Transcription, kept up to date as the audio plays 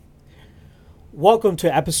Welcome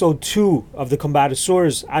to episode 2 of the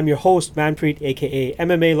Combatosaurs. I'm your host, Manpreet, aka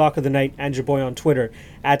MMA Lock of the Night, and your boy on Twitter,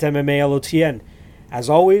 at MMALOTN. As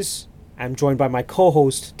always, I'm joined by my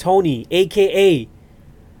co-host, Tony, aka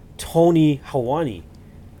Tony Hawani.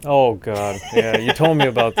 Oh, God. Yeah, you told me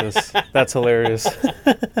about this. That's hilarious.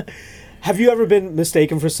 Have you ever been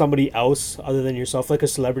mistaken for somebody else other than yourself, like a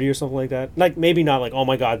celebrity or something like that? Like, maybe not like, oh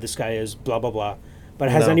my God, this guy is blah, blah, blah. But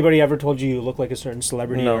has anybody ever told you look like a certain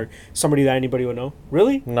celebrity or somebody that anybody would know?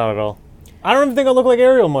 Really? Not at all. I don't even think I look like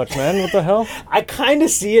Ariel much, man. What the hell? I kind of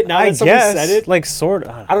see it now I that somebody guess, said it. like, sort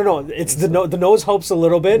of. I don't know. It's the nose helps a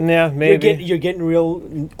little bit. Yeah, maybe. You're getting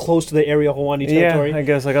real close to the Ariel Hawani territory. Yeah, I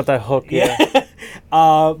guess I got that hook, yeah.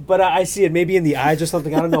 But I see it maybe in the eyes or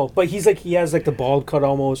something. I don't know. But he has like the bald cut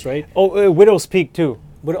almost, right? Oh, Widow's Peak, too.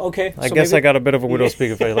 But okay. I guess I got a bit of a Widow's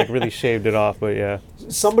Peak if I like really shaved it off, but yeah.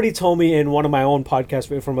 Somebody told me in one of my own podcasts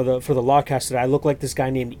for the Lawcast that I look like this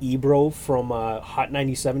guy named Ebro from Hot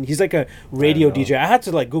 97. He's like a radio DJ. I had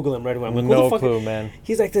to like Google him right away. I'm like, no clue, man.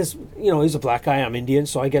 He's like this, he's a black guy. I'm Indian,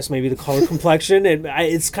 so I guess maybe the color complexion and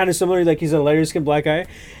it's kind of similar. Like he's a lighter skinned black guy,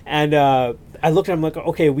 and I looked at him like,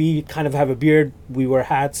 okay, we kind of have a beard. We wear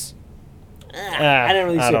hats. I didn't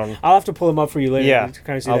really see it. I'll have to pull him up for you later. Yeah, to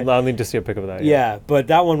kind of see I'll need to see a pic of that. Yeah, but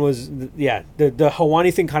that one was, the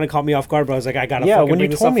Hawani thing kind of caught me off guard, but I was like, I gotta fucking when you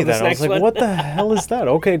bring told me this that, I was like, one. what the hell is that?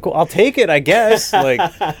 Okay, cool. I'll take it, I guess. Like,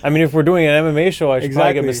 I mean, if we're doing an MMA show, I should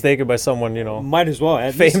probably get mistaken by someone, Might as well.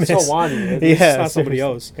 At famous. least it's Hawani. At least it's not somebody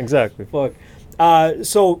else. Exactly. Fuck.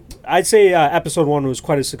 So I'd say episode 1 was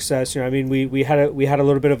quite a success. I mean, we had a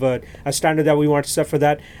little bit of a standard that we wanted to set for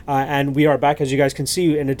that, and we are back, as you guys can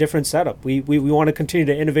see, in a different setup. We want to continue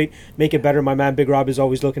to innovate, make it better. My man Big Rob is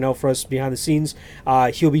always looking out for us behind the scenes.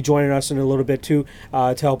 He'll be joining us in a little bit too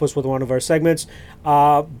to help us with one of our segments.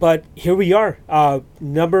 But here we are, episode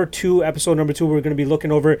number 2. We're going to be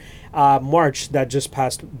looking over March that just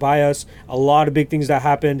passed by us. A lot of big things that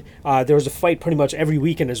happened. There was a fight pretty much every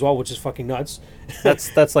weekend as well, which is fucking nuts.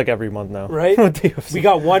 That's like every month now, right? We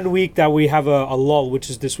got 1 week that we have a lull, which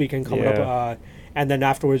is this weekend coming up, and then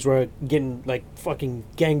afterwards we're getting like fucking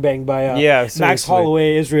gangbanged by Max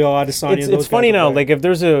Holloway, Israel Adesanya. It's funny now. Like if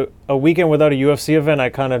there's a weekend without a UFC event, I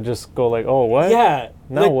kind of just go like, oh, what? Yeah.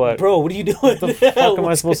 Now what, bro? What are you doing? What the fuck am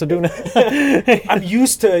I supposed to do now? I'm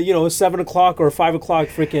used to 7 o'clock or 5 o'clock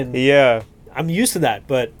freaking. Yeah. I'm used to that,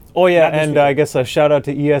 but. Oh, yeah, and I guess a shout-out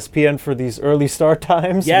to ESPN for these early start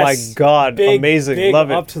times. Yes. My God, amazing. Big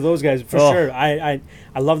love it. Up to those guys, for sure. I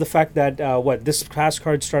love the fact that, this past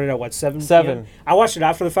card started at, 7 7. I watched it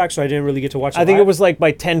after the fact, so I didn't really get to watch it I think live. it was like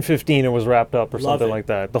by 10:15 it was wrapped up or something like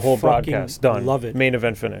that. The whole Fucking broadcast, done. Love it. Main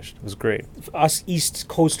event finished. It was great. Us East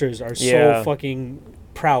Coasters are so fucking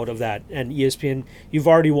proud of that. And ESPN, you've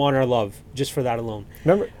already won our love just for that alone.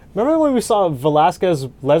 Remember when we saw Velasquez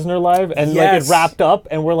Lesnar live and like it wrapped up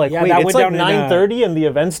and we're like, wait, it's like 9:30 and the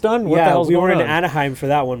event's done? What the hell's going on? We were in Anaheim for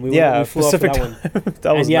that one. We flew Pacific up for that one.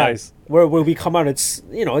 That was nice. Where we come out, it's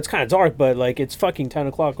it's kind of dark, but like it's fucking 10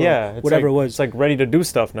 o'clock or whatever it was. It's like ready to do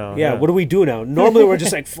stuff now. Yeah, what do we do now? Normally we're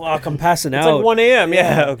just like, fuck, I'm passing out. It's like 1 a.m.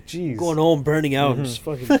 Yeah, oh, jeez. Going home, burning out. Just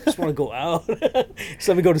want to go out. Just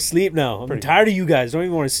let me go to sleep now. I'm tired of you guys. Don't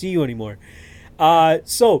even want to see you anymore.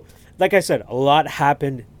 So, like I said, a lot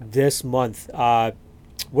happened this month.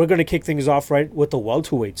 We're going to kick things off right with the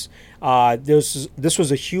welterweights. This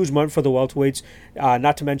was a huge month for the welterweights.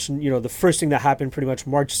 Not to mention, the first thing that happened pretty much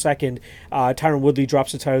March 2nd, Tyron Woodley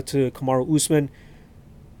drops the title to Kamaru Usman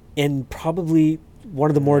in probably one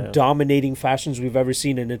of the more dominating fashions we've ever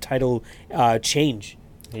seen in a title change.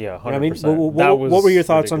 Yeah, 100%. You know what I mean? What were your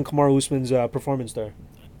thoughts on Kamaru Usman's performance there?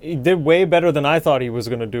 He did way better than I thought he was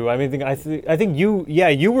going to do. I mean, I think you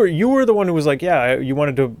were the one who was like, you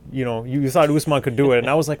wanted to, you thought Usman could do it, and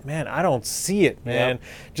I was like, man, I don't see it, man.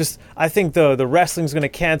 Just I think the wrestling's going to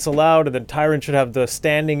cancel out, and then Tyron should have the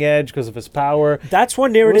standing edge because of his power. That's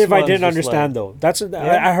one narrative I didn't understand though.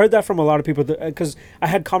 I heard that from a lot of people because I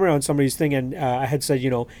had commented on somebody's thing, and I had said,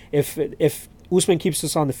 if Usman keeps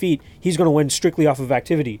us on the feet, he's going to win strictly off of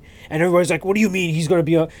activity. And everybody's like, what do you mean he's going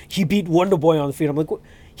to he beat Wonderboy on the feet? I'm like, what?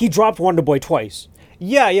 He dropped Wonderboy twice.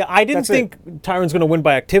 Yeah. I didn't think Tyron's going to win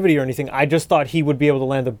by activity or anything. I just thought he would be able to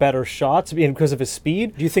land the better shots because of his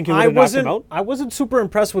speed. Do you think he would have knocked him out? I wasn't super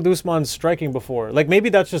impressed with Usman's striking before. Like, maybe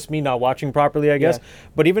that's just me not watching properly, I guess. Yeah.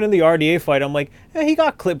 But even in the RDA fight, I'm like, he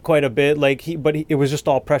got clipped quite a bit. Like, it was just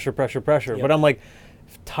all pressure. Yep. But I'm like,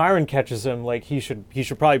 if Tyron catches him, like, he should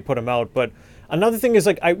probably put him out. But another thing is,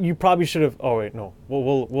 like, you probably should have. Oh wait, no.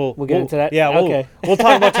 We'll get into that. Yeah. Okay. We'll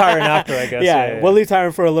talk about Tyron after, I guess. Yeah. We'll leave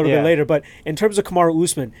Tyron for a little bit later. But in terms of Kamaru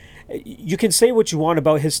Usman, you can say what you want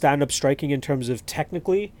about his stand-up striking in terms of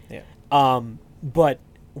technically. Yeah. But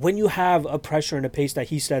when you have a pressure and a pace that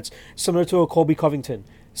he sets, similar to a Colby Covington,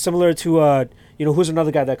 similar to who's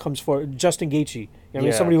another guy that comes for Justin Gaethje. You know what I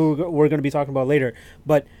mean, somebody who we're going to be talking about later.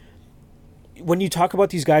 But when you talk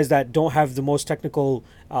about these guys that don't have the most technical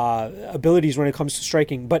abilities when it comes to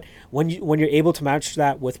striking, but when you're able to match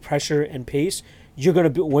that with pressure and pace, you're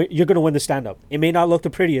gonna win the stand up. It may not look the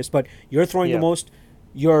prettiest, but you're throwing the most.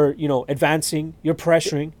 You're advancing. You're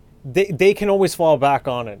pressuring. They can always fall back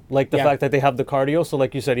on it, like the fact that they have the cardio. So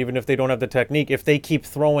like you said, even if they don't have the technique, if they keep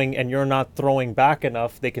throwing and you're not throwing back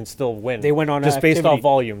enough, they can still win. They win on just activity. based off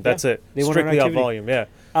volume. That's it. They strictly win on off volume. Yeah.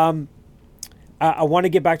 I want to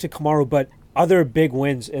get back to Kamaru, but other big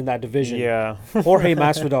wins in that division. Yeah. Jorge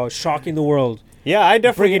Masvidal shocking the world. Yeah, I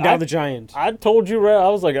definitely bringing down the giant. I told you, right? I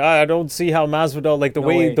was like, I don't see how Masvidal, like the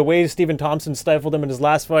way Stephen Thompson stifled him in his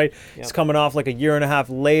last fight. He's coming off like a 1.5 year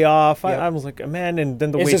layoff. I was like, man, and then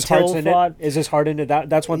the way Till fought. Is his heart in it?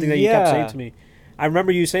 That's one thing that you kept saying to me. I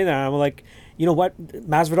remember you saying that. And I'm like, you know what,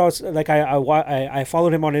 Masvidal. Like I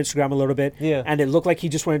followed him on Instagram a little bit. And it looked like he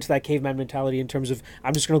just went into that caveman mentality in terms of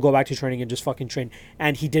I'm just gonna go back to training and just fucking train.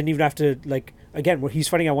 And he didn't even have to again. Where he's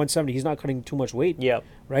fighting at 170, he's not cutting too much weight. Yeah.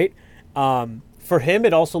 Right. For him,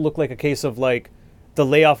 it also looked like a case of like the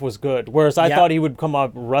layoff was good, whereas I thought he would come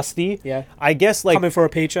up rusty. Yeah, I guess like coming for a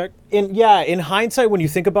paycheck. In hindsight, when you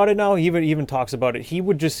think about it now, he even talks about it.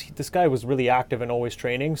 This guy was really active and always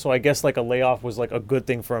training, so I guess like a layoff was like a good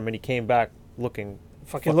thing for him, and he came back looking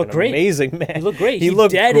fucking looked great. Amazing, man. He looked great. He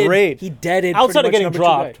looked great. He deaded outside of getting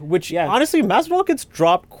dropped, which honestly, Masvidal gets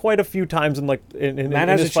dropped quite a few times in man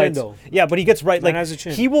has his a fights. Chin, though. Yeah, but he gets right. Man has a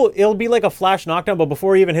chin. It'll be like a flash knockdown, but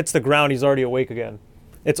before he even hits the ground, he's already awake again.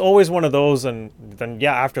 It's always one of those, and then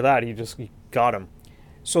after that, he got him.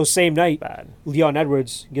 So same night, Bad. Leon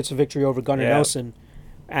Edwards gets a victory over Gunnar Nelson,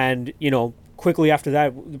 and quickly after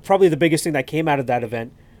that, probably the biggest thing that came out of that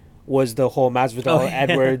event was the whole Masvidal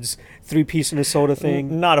Edwards 3-piece Minnesota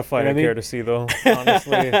thing. Not a fight I care to see, though.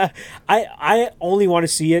 Honestly, I only want to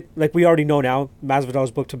see it. Like we already know now,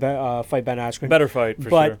 Masvidal's booked to fight Ben Askren. Better fight for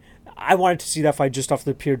sure. I wanted to see that fight just off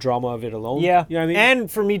the pure drama of it alone. Yeah, you know what I mean.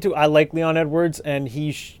 And for me too, I like Leon Edwards, and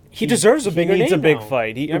he deserves a bigger name. He needs a big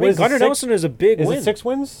fight. Gunnar Nelson is a big win. Is it 6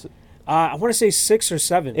 wins? I want to say 6 or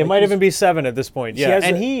 7. It might even be 7 at this point.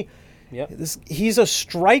 Yeah, he's a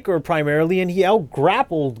striker primarily, and he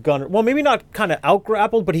out-grappled Gunnar. Well, maybe not kind of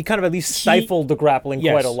out-grappled, but he kind of at least stifled the grappling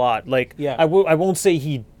quite a lot. I won't say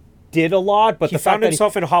he did a lot, but he found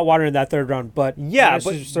himself in hot water in that third round. But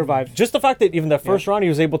but survived. Just the fact that even that first round, he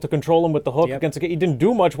was able to control him with the hook against. He didn't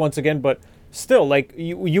do much once again, but still, like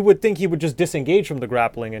you would think he would just disengage from the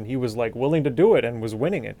grappling, and he was like willing to do it and was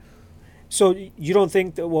winning it. So you don't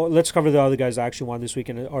think that? Well, let's cover the other guys that actually won this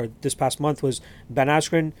weekend or this past month. Was Ben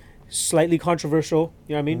Askren slightly controversial?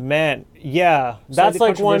 You know what I mean? Man, yeah, that's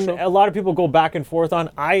like one a lot of people go back and forth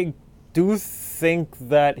on. I do think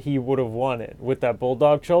that he would have won it with that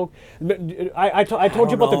bulldog choke. I told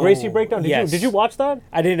you about the Gracie breakdown. Did you watch that?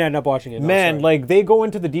 I didn't end up watching it. Man, like they go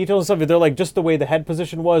into the details and stuff. They're like just the way the head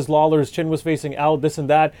position was. Lawler's chin was facing out. This and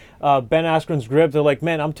that. Ben Askren's grip. They're like,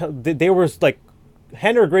 man, they were like.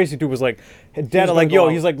 Henry Gracie dude was like dead. Like yo,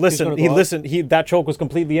 he's like listen. That choke was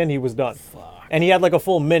completely in. He was done. Fuck. And he had like a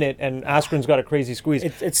full minute, and Askren's got a crazy squeeze.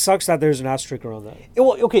 It sucks that there's an asterisk around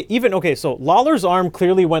that. So Lawler's arm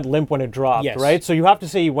clearly went limp when it dropped, right? So you have to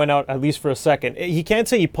say he went out at least for a second. He can't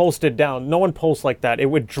say he pulsed down. No one pulsed like that. It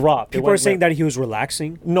would drop. People are saying that he was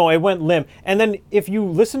relaxing. No, it went limp. And then if you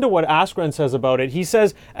listen to what Askren says about it, he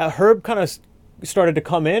says Herb kind of started to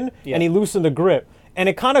come in, and he loosened the grip. And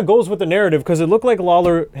it kind of goes with the narrative because it looked like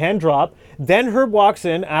Lawler hand drop. Then Herb walks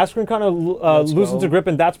in, Askren kind of loosens the grip,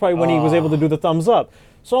 and that's probably when he was able to do the thumbs up.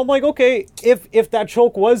 So I'm like, okay, if that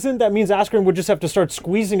choke wasn't, that means Askren would just have to start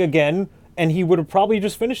squeezing again, and he would have probably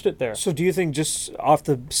just finished it there. So do you think just off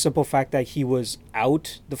the simple fact that he was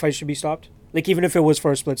out, the fight should be stopped? Like even if it was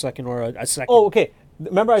for a split second or a second? Oh, okay.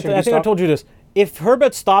 Remember, I think I told you this. If Herb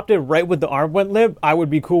had stopped it right when the arm went limp, I would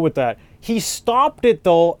be cool with that. He stopped it,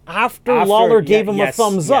 though, after Lawler gave him a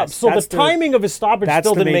thumbs up. So the timing of his stoppage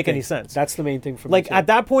still didn't make any sense. That's the main thing for me. Like, at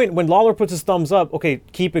that point, when Lawler puts his thumbs up, okay,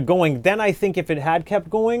 keep it going. Then I think if it had kept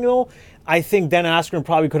going, though, I think then Askren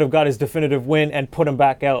probably could have got his definitive win and put him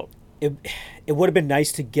back out. It would have been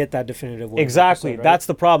nice to get that definitive win. Exactly. Right? That's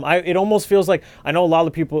the problem. It almost feels like, I know a lot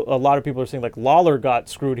of people are saying, like, Lawler got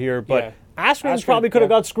screwed here, but Askren probably could have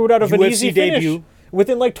got screwed out of an easy debut.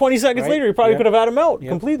 Within like 20 seconds later, he probably could have had him out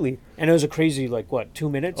completely. And it was a crazy, 2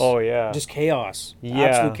 minutes? Oh, yeah. Just chaos. Yeah.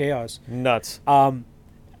 Absolute chaos. Nuts.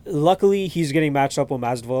 Luckily, he's getting matched up with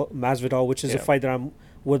Masvidal, which is a fight that I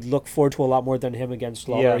would look forward to a lot more than him against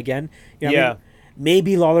Lawler again. You know what I mean?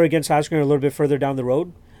 Maybe Lawler against Askren a little bit further down the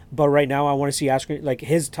road. But right now, I want to see Askren. Like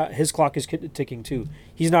his clock is ticking too.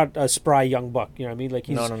 He's not a spry young buck. You know what I mean? Like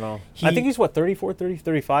he's No. I think he's what 34, 30,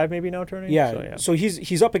 35 maybe now turning. Yeah. So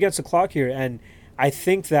he's up against the clock here, and I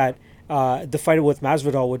think that the fight with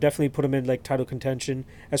Masvidal would definitely put him in like title contention,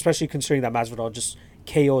 especially considering that Masvidal just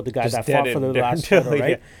KO'd the guy that fought for the last title,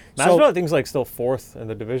 right? Yeah. Masvidal, I think, is like still 4th in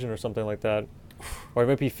the division or something like that. Or it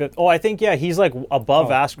might be 5th. Oh, I think, he's like above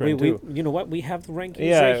Askren, too. You know what? We have the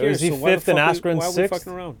rankings right here. Is he 5th and Askren 6th? Why are we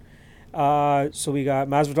fucking around? So we got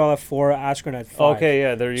Masvidal at 4, Askren at 5. Okay,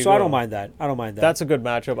 yeah, there you go. So I don't mind that. That's a good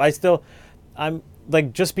matchup. I'm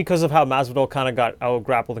like, just because of how Masvidal kind of got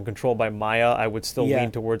out-grappled and controlled by Maia, I would still lean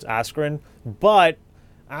towards Askren. But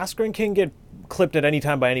Askren can get clipped at any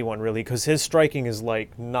time by anyone, really, because his striking is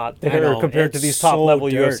like not there compared to these top-level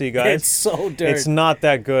UFC guys. It's so dirt. It's not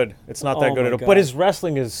that good. It's not that good at all. But his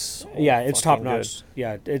wrestling is it's top-notch.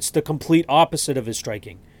 Yeah, it's the complete opposite of his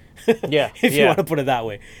striking. If you want to put it that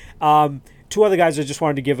way. Two other guys I just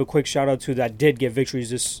wanted to give a quick shout-out to that did get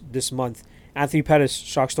victories this month. Anthony Pettis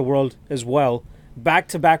shocks the world as well.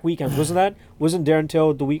 Back-to-back weekends, wasn't that? Wasn't Darren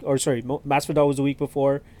Till Masvidal was the week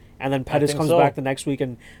before, and then Pettis comes back the next week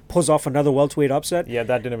and pulls off another welterweight upset? Yeah,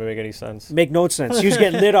 that didn't make any sense. Make no sense. He was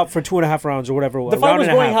getting lit up for 2.5 rounds or whatever. The fight was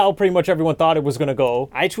going how pretty much everyone thought it was going to go.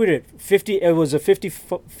 I tweeted 50. It was a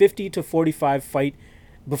 50 to 45 fight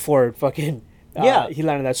before fucking he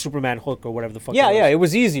landed that Superman hook or whatever the fuck. It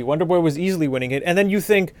was easy. Wonderboy was easily winning it, and then you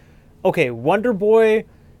think, okay, Wonderboy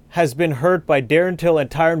has been hurt by Darren Till and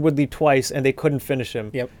Tyron Woodley twice, and they couldn't finish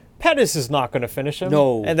him. Yep. Pettis is not going to finish him.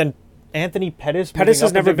 No. And then Anthony Pettis. Pettis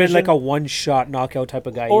has never been like a one-shot knockout type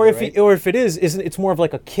of guy. Or if it is, isn't it's more of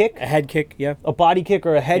like a kick, a head kick, a body kick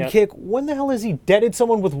or a head kick? When the hell has he deaded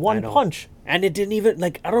someone with one punch? And it didn't even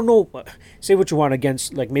I don't know. Say what you want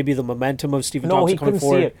against like maybe the momentum of Stephen Thompson coming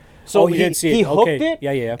forward. See it. So he didn't see it. He hooked it.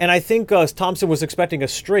 Yeah. And I think Thompson was expecting a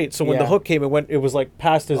straight. So when the hook came, it was like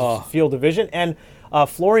past his field of vision. And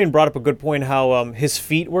Florian brought up a good point how his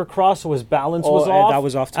feet were crossed, so his balance was off. That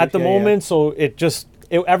was off at the moment. So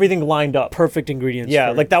everything lined up. Perfect ingredients.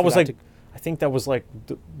 Yeah, I think that was like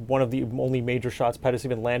one of the only major shots Pettis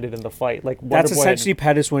even landed in the fight. Like that's essentially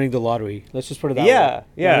Pettis winning the lottery. Let's just put it that way.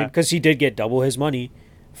 Yeah. Because he did get double his money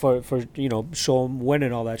for show him win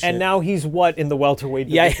and all that shit. And now he's what in the welterweight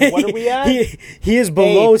division? What are we at? he is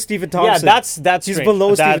below Stephen Thompson. Yeah, that's he's strange.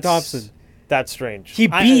 below Stephen Thompson. That's strange. He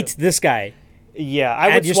beat this guy. Yeah,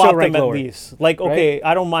 I would swap them at least. Like, okay,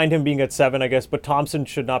 I don't mind him being at 7, I guess, but Thompson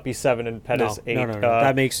should not be 7 and Pettis 8. No.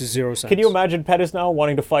 That makes zero sense. Can you imagine Pettis now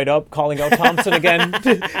wanting to fight up, calling out Thompson again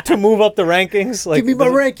to move up the rankings? Like, give me my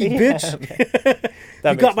ranking, bitch.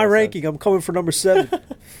 You got my ranking. I'm coming for number 7.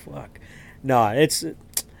 Fuck. No, I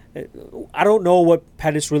don't know what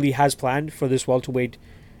Pettis really has planned for this welterweight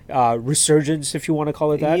resurgence, if you want to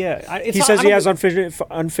call it that. Yeah, he says he has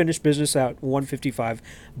unfinished business at 155,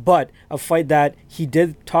 but a fight that he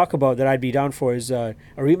did talk about that I'd be down for is a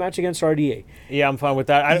rematch against RDA. Yeah, I'm fine with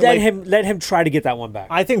that. Let him try to get that one back.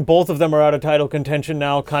 I think both of them are out of title contention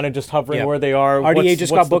now, kind of just hovering where they are. RDA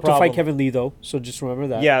just got booked to fight Kevin Lee though, so just remember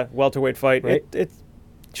that. Yeah, welterweight fight. Right? It's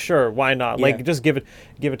sure, why not? Yeah. Like, just give it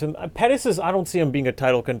to him. Pettis I don't see him being a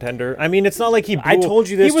title contender. I mean, it's not like I told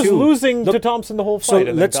you this he was too. losing to Thompson the whole fight.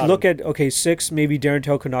 So let's look at 6. Maybe Darren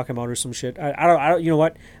Till could knock him out or some shit. I don't. You know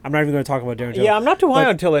what? I'm not even going to talk about Darren Till. Yeah, I'm not too high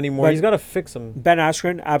on Till anymore. He's got to fix him. Ben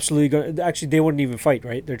Askren, absolutely going. Actually, they wouldn't even fight,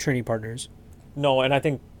 right? They're training partners. No, and I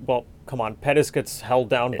think, well, come on, Pettis gets held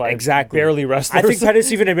down by exactly barely wrestlers. I think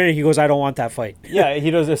Pettis even admitted, he goes, I don't want that fight. Yeah, he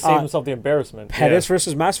does save himself the embarrassment. Pettis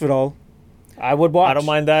versus Masvidal. I would watch. I don't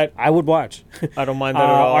mind that. I would watch. I don't mind that at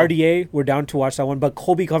all. RDA, we're down to watch that one. But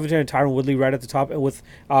Colby Covington and Tyron Woodley right at the top, and with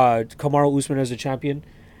Kamaru Usman as the champion.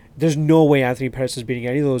 There's no way Anthony Pettis is beating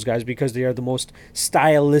any of those guys because they are the most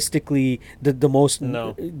stylistically, the most,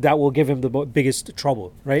 that will give him the biggest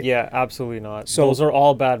trouble, right? Yeah, absolutely not. So those are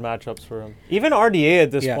all bad matchups for him. Even RDA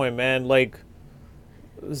at this point, man, like,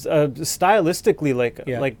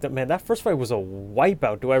 stylistically, man, that first fight was a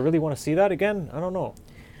wipeout. Do I really want to see that again? I don't know.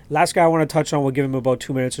 Last guy I want to touch on, we'll give him about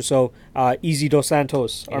 2 minutes or so. Easy Dos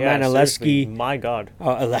Santos, our man Aleski. My God.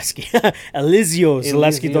 Elizio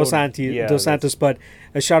Zaleski Dos Santos. But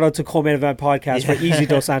a shout out to Co-Main Event Podcast for Easy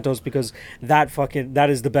Dos Santos because that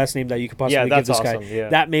is the best name that you could possibly give this guy. Yeah.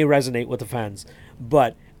 That may resonate with the fans.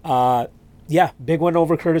 But big one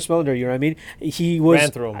over Curtis Millender. You know what I mean? He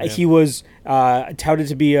was touted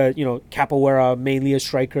to be a capoeira, mainly a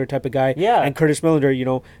striker type of guy. Yeah. And Curtis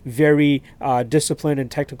Millender, very disciplined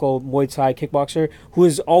and technical Muay Thai kickboxer who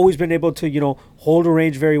has always been able to hold a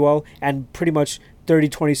range very well and pretty much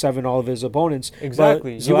 30-27 all of his opponents.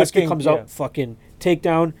 Exactly. Zaleski comes out, fucking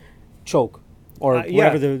takedown, choke. or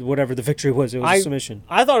yeah. whatever the victory was. It was a submission.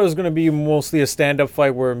 I thought it was going to be mostly a stand-up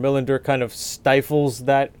fight where Millender kind of stifles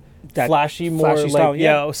that flashy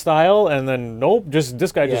style, style, and then nope, just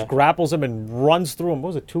this guy just grapples him and runs through him. What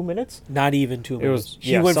was it, 2 minutes? Not even 2 minutes. Was,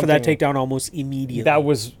 he went for that takedown almost immediately. That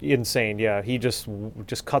was insane. Yeah, he just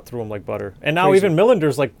cut through him like butter. And now even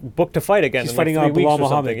Millender's like booked to fight again. He's in fighting like 3 weeks Bilal or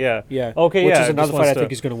Muhammad. something. Yeah, yeah. Okay, which yeah. is another fight I think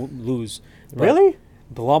he's going to lose. But really?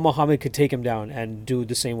 Bilal Muhammad could take him down and do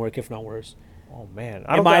the same work, if not worse. Oh man,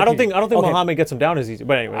 I don't think Muhammad gets him down as easy.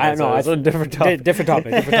 But anyway, that's a different topic. Different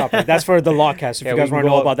topic. That's for the Lawcast. If you guys want to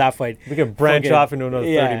know about that fight, we can branch off into another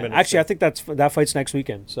 30 minutes. Actually, I think that fight's next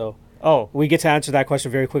weekend. So we get to answer that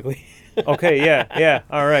question very quickly. Okay. Yeah.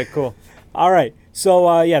 All right. Cool. All right.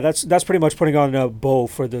 So that's pretty much putting on a bow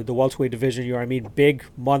for the welterweight division. You know what I mean? Big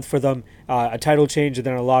month for them. A title change, and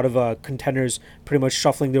then a lot of contenders pretty much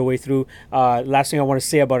shuffling their way through. Last thing I want to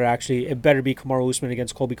say about it, actually, it better be Kamaru Usman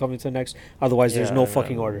against Colby Covington next. Otherwise, there's no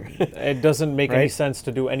fucking order. It doesn't make any sense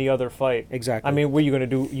to do any other fight. Exactly. I mean, what are you going to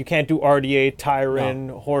do? You can't do RDA,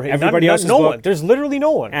 Tyron, Jorge. Everybody else is no booked. one. There's literally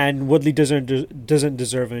no one. And Woodley doesn't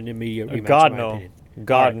deserve an immediate rematch. God in my no. opinion.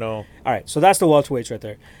 God no. All right. So that's the welterweights right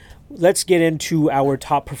there. Let's get into our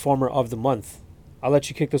top performer of the month. I'll let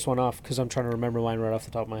you kick this one off because I'm trying to remember mine right off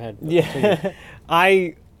the top of my head. Yeah.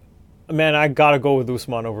 I got to go with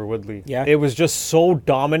Usman over Woodley. Yeah. It was just so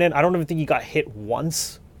dominant. I don't even think he got hit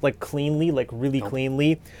once, like cleanly, like really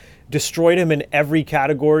cleanly. Destroyed him in every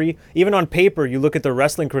category. Even on paper, you look at the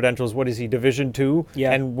wrestling credentials. What is he, Division 2?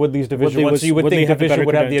 Yeah. And Woodley's Division 1. So you would think Division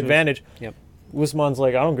would have the advantage. Yep. Usman's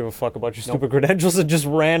like, I don't give a fuck about your stupid credentials, and just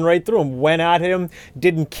ran right through him, went at him,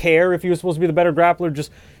 didn't care if he was supposed to be the better grappler, just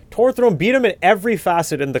tore through him, beat him in every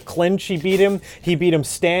facet. In the clinch, he beat him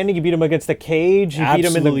standing, he beat him against the cage, he beat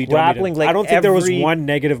him in the grappling. Like, I don't think there was one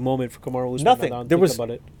negative moment for Kamaru Usman. Nothing.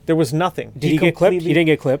 There was nothing. Did he get clipped? He didn't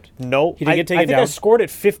get clipped. No. He didn't get taken down. I think I scored it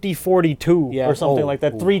 50-42 or something like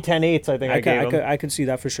that. 3-10-8s, I think I gave him. I could see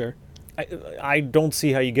that for sure. I don't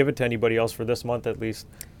see how you give it to anybody else for this month, at least.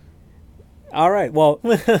 All right. Well,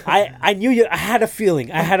 I knew you. I had a feeling.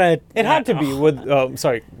 It had to be with.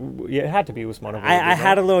 It had to be Usman. I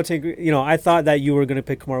had a little take. I thought that you were going to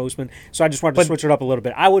pick Kamaru Usman, so I just wanted to switch it up a little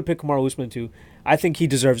bit. I would pick Kamaru Usman too. I think he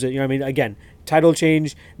deserves it. You know what I mean? Again, title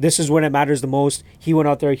change. This is when it matters the most. He went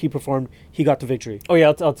out there. He performed. He got the victory. Oh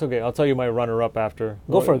yeah, I'll tell you my runner-up after.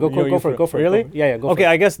 Go for it. Go for it. Really? Yeah. Go for it. Okay,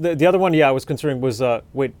 I guess the other one. Yeah, I was considering was.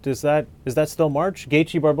 Wait, is that still March?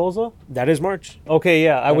 Gaethje Barboza? That is March. Okay,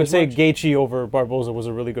 yeah, I would say Gaethje over Barboza was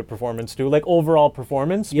a really good performance too. Like overall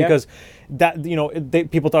performance, because that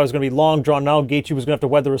people thought it was going to be long drawn out. Gaethje was going to have to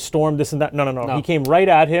weather a storm. This and that. No. He came right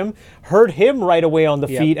at him, hurt him right away on the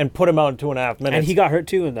feet, and put him out in 2.5 minutes. And he got hurt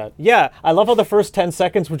too in that. Yeah, I love how the first 10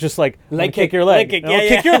 seconds was just like kick your leg. Kick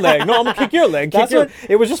your leg. No, I'm gonna kick your leg.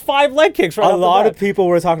 It was just 5 leg kicks. Right. A lot of people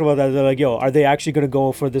were talking about that. They're like, "Yo, are they actually going to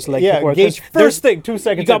go for this leg kick?" Yeah, first thing, 2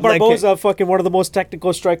 seconds. You got Barboza, fucking one of the most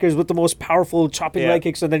technical strikers with the most powerful chopping leg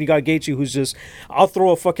kicks, and then you got Gaethje, who's just, I'll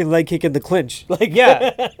throw a fucking leg kick in the clinch. And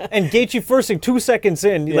Gaethje first thing, 2 seconds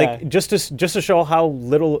in, like just to show how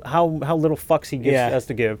little fucks he has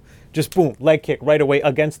to give. Just boom, leg kick right away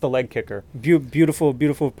against the leg kicker. Beautiful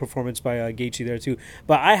performance by Gaethje there too.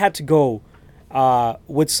 But I had to go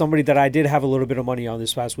with somebody that I did have a little bit of money on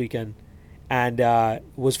this past weekend, and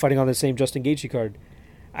was fighting on the same Justin Gaethje card.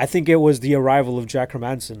 I think it was the arrival of Jack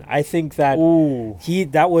Hermansson. I think that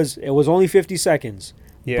it was only 50 seconds.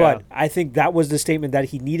 Yeah. But I think that was the statement that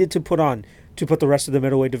he needed to put on to put the rest of the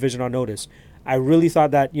middleweight division on notice. I really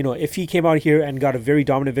thought that, if he came out here and got a very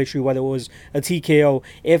dominant victory, whether it was a TKO,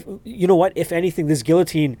 if anything, this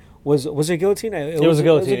guillotine was it a guillotine? It was a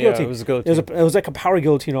guillotine. It was a guillotine. It was like a power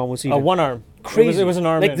guillotine almost. Even. One arm. Crazy. It was an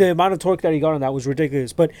arm. Like the amount of torque that he got on that was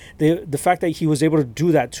ridiculous. But the fact that he was able to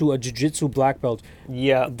do that to a jiu-jitsu black belt,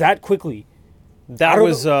 that quickly. That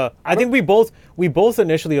was. I think we both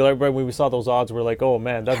initially, like, when we saw those odds, were like, "Oh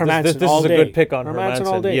man, this is a good pick on Hermansson."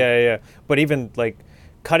 All day. Yeah. But even like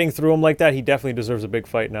cutting through him like that, he definitely deserves a big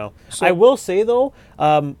fight now. So, I will say though,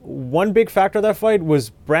 one big factor of that fight was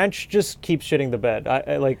Branch just keeps shitting the bed.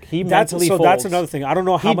 Mentally folds. That's another thing. I don't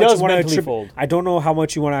know how much you want to fold. I don't know how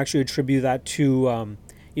much you want to actually attribute that to.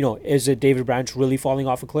 Is it David Branch really falling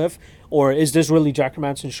off a cliff, or is this really Jack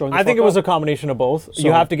Hermansson showing? I think it was a combination of both. So,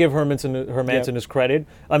 you have to give Hermansson his credit.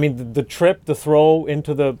 I mean, the trip, the throw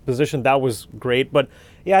into the position, that was great. But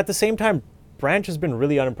yeah, at the same time, Branch has been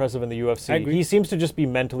really unimpressive in the UFC. I agree. He seems to just be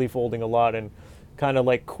mentally folding a lot, and kind of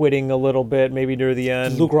like quitting a little bit, maybe near the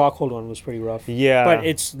end. Luke Rockhold one was pretty rough. Yeah, but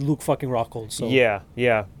it's Luke fucking Rockhold. So yeah,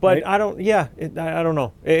 but right? I don't. Yeah, I don't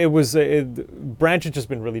know. Branch has just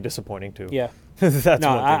been really disappointing too. Yeah, that's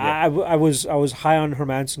no, one thing. Yeah. I was high on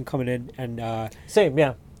Hermanson coming in, and Same.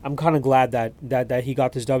 Yeah, I'm kind of glad that he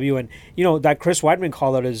got this W, and that Chris Weidman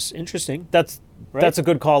call out is interesting. that's a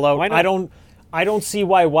good call out. Why not? I don't see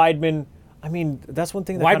why Weidman. I mean, that's one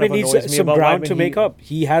thing that kind Weidman of annoys needs me some about ground Weidman. to make up.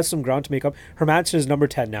 He has some ground to make up. Hermanson is number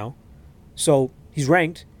 10 now, so he's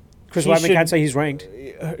ranked. Chris He Weidman should- can't say he's ranked. Or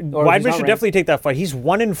he's Weidman not should ranked. definitely take that fight. He's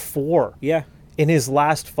 1-4 Yeah. in his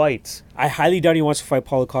last fights. I highly doubt he wants to fight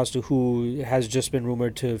Paulo Costa, who has just been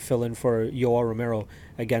rumored to fill in for Yoel Romero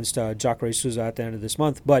against Jacare Souza at the end of this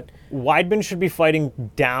month. But Weidman should be fighting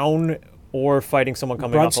down or fighting someone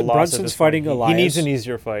coming off a loss. at Brunson's this point. fighting He Elias. needs an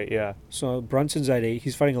easier fight, yeah. so Brunson's at 8.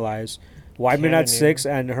 He's fighting Elias. Weidman Cannonier. at 6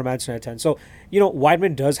 and Hermanson at 10. So,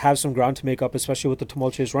 Weidman does have some ground to make up, especially with the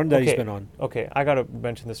tumultuous run that he's been on. Okay, I got to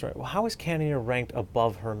mention this right. Well, how is Cannonier ranked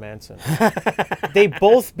above Hermanson? They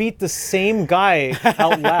both beat the same guy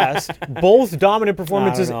out last. Both dominant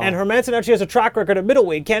performances, know. and Hermanson actually has a track record at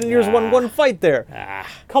middleweight. Cannonier's won one fight there.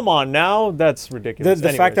 Come on now, that's ridiculous.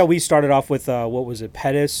 The fact that we started off with, what was it,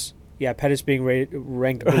 Pettis? Yeah, Pettis being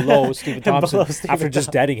ranked below Stephen Thompson Below Stephen after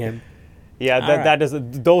just deading him. Yeah, that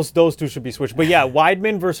does those two should be switched. But yeah,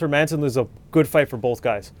 Weidman versus Hermanson is a good fight for both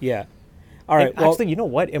guys. Yeah. All right. And Well, actually, you know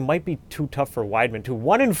what? It might be too tough for Weidman too.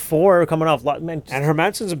 1-4 coming off. Man, and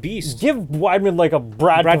Hermanson's a beast. give Weidman like a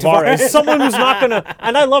Brad Tavares. Tavares, someone who's not gonna.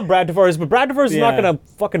 And I love Brad Tavares, but Brad Tavares is not Yeah. gonna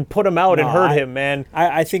fucking put him out and No, hurt him, man.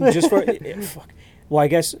 I think just for fuck. Well, I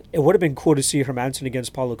guess it would have been cool to see Hermanson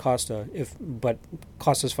against Paulo Costa, but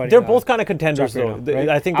Costa's fighting. They're both kind of contenders, Jacare though. now, right?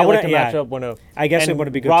 I think I they like wouldn't- to match yeah. up when a. I guess and it would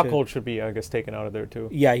be good Rockhold too. should be, I guess, taken out of there too.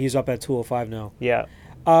 Yeah, he's up at 205 now. Yeah.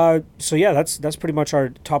 So yeah, that's pretty much our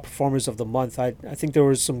top performers of the month. I think there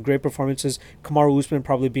was some great performances. Kamaru Usman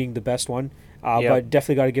probably being the best one, but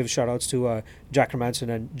definitely got to give shout outs to Jack Hermanson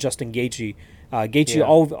and Justin Gaethje.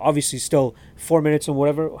 Gaethje, obviously, still 4 minutes and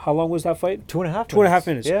whatever. How long was that fight? 2.5. 2.5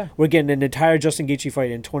 minutes. Yeah. We're getting an entire Justin Gaethje fight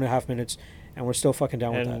in 2.5 minutes, and we're still fucking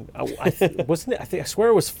down with And that. wasn't it? I swear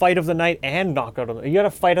it was fight of the night and knockout of the night. You got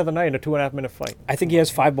a fight of the night in a 2.5 minute fight. I think he has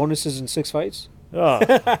 5 bonuses in 6 fights. Oh,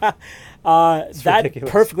 That ridiculous.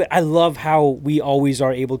 perfectly. I love how we always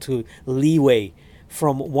are able to leeway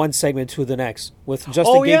from one segment to the next with Justin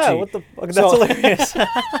oh Gaethje. yeah, what the fuck? That's So- hilarious.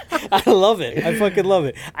 I love it. I fucking love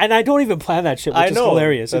it. And I don't even plan that shit, which I is know.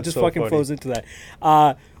 hilarious. It That's just so fucking funny. flows into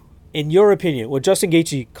that. In your opinion, with Justin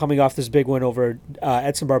Gaethje coming off this big win over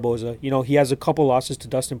Edson Barboza, he has a couple losses to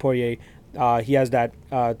Dustin Poirier. He has the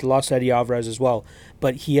loss to Eddie Alvarez as well.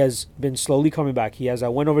 But he has been slowly coming back. He has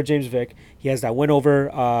that win over James Vick. He has that win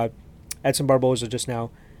over Edson Barboza just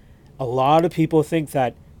now. A lot of people think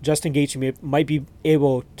that Justin Gaethje might be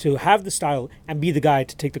able to have the style and be the guy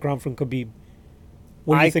to take the crown from Khabib.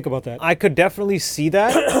 What do you think about that? I could definitely see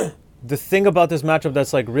that. The thing about this matchup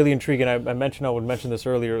that's like really intriguing, I would mention this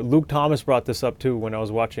earlier. Luke Thomas brought this up too when I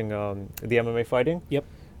was watching the MMA fighting. Yep.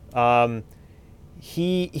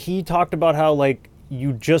 He talked about how like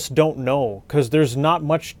you just don't know because there's not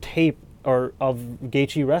much tape of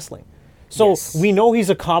Gaethje wrestling. So Yes. we know he's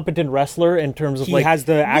a competent wrestler in terms of He like has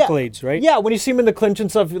the accolades, right? Yeah, when you see him in the clinch and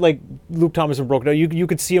stuff, like Luke Thomas and broke it out, you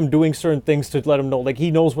could see him doing certain things to let him know like he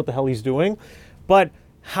knows what the hell he's doing. But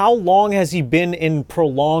how long has he been in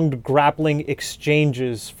prolonged grappling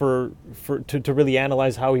exchanges to really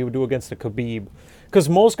analyze how he would do against a Khabib? Because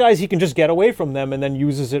most guys he can just get away from them and then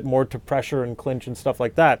uses it more to pressure and clinch and stuff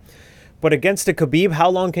like that. But against a Khabib, how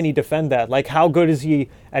long can he defend that? Like, how good is he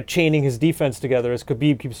at chaining his defense together as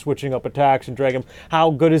Khabib keeps switching up attacks and dragging him?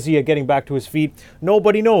 How good is he at getting back to his feet?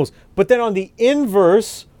 Nobody knows. But then on the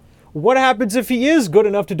inverse, what happens if he is good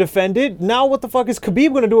enough to defend it? Now what the fuck is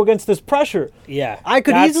Khabib going to do against this pressure? Yeah. I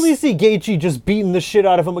could That's- easily see Gaethje just beating the shit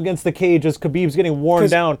out of him against the cage as Khabib's getting worn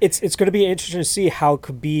 'Cause down. It's going to be interesting to see how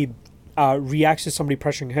Khabib reacts to somebody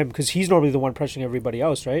pressuring him because he's normally the one pressuring everybody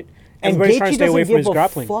else, right? And Everybody's Gaethje trying to stay away doesn't from his give a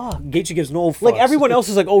grappling. fuck. Gaethje gives no fucks. Like everyone else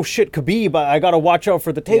is like, oh shit, Khabib, I gotta watch out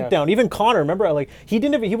for the takedown. Even Connor, remember, like he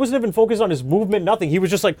wasn't even focused on his movement, nothing. He was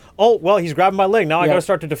just like, oh well, he's grabbing my leg. Now I Yeah. gotta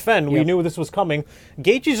start to defend. We Yep. knew this was coming.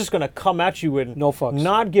 Gaethje's just gonna come at you and No fucks.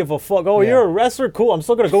 not give a fuck. Oh, Yeah. you're a wrestler, cool. I'm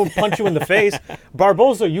still gonna go and punch you in the face.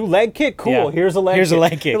 Barboza, you leg kick, cool. Yeah. Here's a leg. Here's a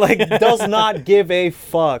leg kick. Like does not give a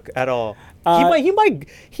fuck at all.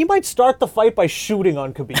 He might start the fight by shooting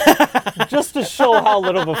on Khabib, just to show how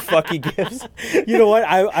little of a fuck he gives. You know what?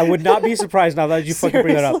 I would not be surprised now that you fucking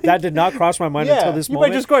bring that up. Seriously? That did not cross my mind until this he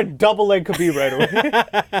moment. might just go and double leg Khabib right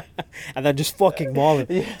away. And then just fucking maul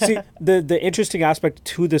him. See, the interesting aspect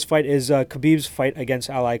to this fight is Khabib's fight against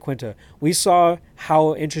Al Iaquinta. We saw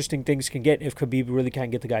how interesting things can get if Khabib really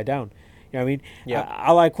can't get the guy down. You know what I mean? Yeah.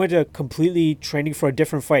 Al Iaquinta completely training for a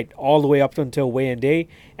different fight all the way up until weigh-in day,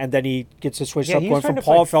 and then he gets to switch up he going was from trying to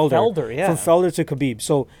Paul fight Felder, from Felder to Khabib.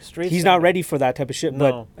 So Straight he's not Felder. ready for that type of shit.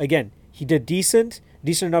 No. But again, he did decent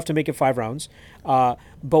enough to make it 5 rounds. But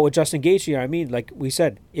with Justin Gaethje, you know what I mean, like we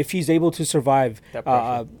said, if he's able to survive, That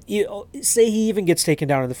pressure. say he even gets taken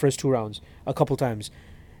down in the first 2 rounds a couple times,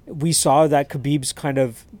 we saw that Khabib's kind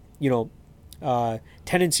of,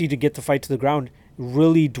 tendency to get the fight to the ground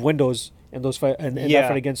really dwindles in those fight in that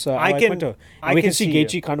fight against Al Iaquinta. And we can see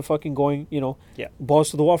Gaethje kind of fucking going,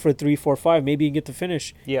 balls to the wall for 3, 4, 5. Maybe he can get the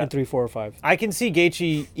finish in 3, 4, or 5. I can see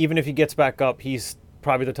Gaethje, even if he gets back up, he's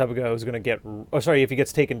probably the type of guy who's going to get... if he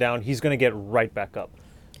gets taken down, he's going to get right back up.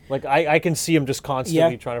 Like, I can see him just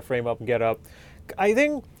constantly trying to frame up and get up. I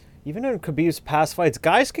think, even in Khabib's past fights,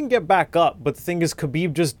 guys can get back up, but the thing is,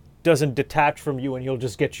 Khabib just doesn't detach from you and he'll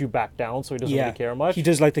just get you back down, so he doesn't really care much. He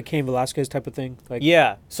does like the Cain Velasquez type of thing. Like,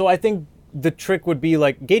 so I think the trick would be,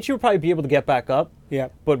 like, Gaethje would probably be able to get back up,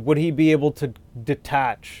 but would he be able to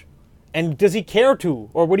detach? And does he care to?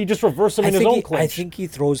 Or would he just reverse him in his own clinch? I think he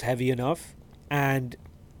throws heavy enough and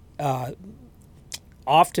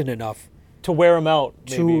often enough to wear him out,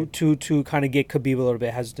 maybe. to kind of get Khabib a little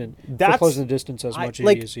bit hesitant for closing the distance as much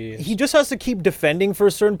as he is. He just has to keep defending for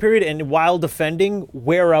a certain period, and while defending,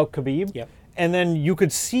 wear out Khabib. Yep. And then you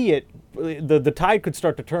could see it, the tide could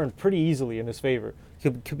start to turn pretty easily in his favor.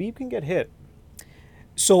 Khabib can get hit.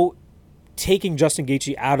 So, taking Justin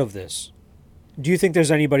Gaethje out of this, do you think there's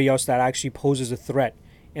anybody else that actually poses a threat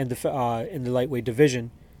in the lightweight division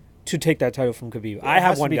to take that title from Khabib? I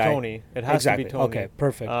have one guy. Tony. It has to be Tony. Okay,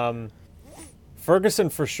 perfect. Ferguson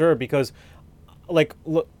for sure, because, like,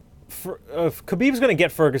 look, Khabib's going to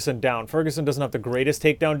get Ferguson down. Ferguson doesn't have the greatest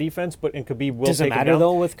takedown defense, but Khabib will Does it take him matter down.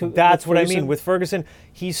 though with That's with what I Ferguson? mean with Ferguson.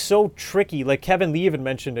 He's so tricky. Like Kevin Lee even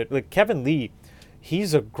mentioned it. Like Kevin Lee,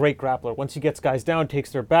 he's a great grappler. Once he gets guys down,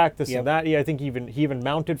 takes their back, this and that. Yeah, I think he even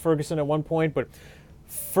mounted Ferguson at one point, but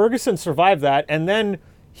Ferguson survived that, and then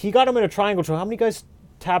he got him in a triangle choke. How many guys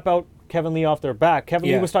tap out Kevin Lee off their back? Kevin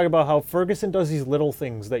Lee was talking about how Ferguson does these little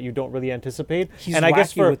things that you don't really anticipate. He's and I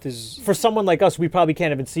guess wacky for someone like us, we probably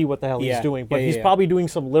can't even see what the hell he's doing, but he's probably doing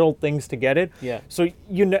some little things to get it. Yeah. So,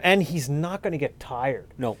 and he's not going to get tired.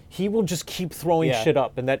 No. He will just keep throwing shit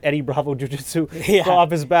up, and that Eddie Bravo jiu-jitsu go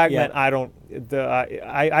off his back, man.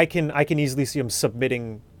 I can easily see him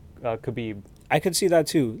submitting Khabib. I can see that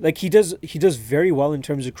too. Like he does very well in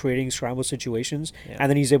terms of creating scramble situations, and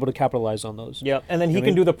then he's able to capitalize on those. Yeah, and then he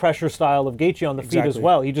can do the pressure style of Gaethje on the feet as Exactly.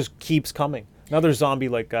 well. He just keeps coming. Another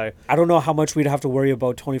zombie-like guy. I don't know how much we'd have to worry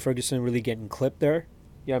about Tony Ferguson really getting clipped there.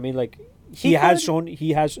 You know what I mean? Like he has shown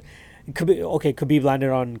he has. Khabib landed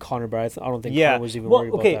on Conor, but I don't think Conor was even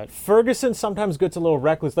worried about that. Ferguson sometimes gets a little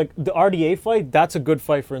reckless. Like the RDA fight, that's a good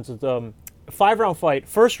fight. For instance, 5-round fight,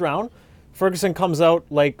 first round, Ferguson comes out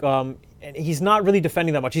like. And he's not really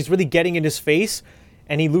defending that much. He's really getting in his face,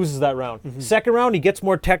 and he loses that round. Mm-hmm. Second round, he gets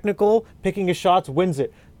more technical, picking his shots, wins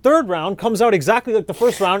it. Third round, comes out exactly like the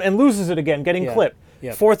first round and loses it again, getting clipped.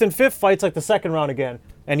 Yeah. Fourth and fifth, fights like the second round again,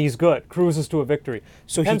 and he's good. Cruises to a victory.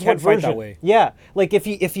 So Depends he can what fight version. that way. Yeah, like if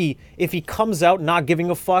he comes out not giving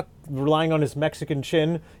a fuck, relying on his Mexican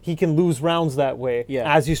chin, he can lose rounds that way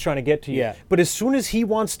as he's trying to get to you. Yeah. But as soon as he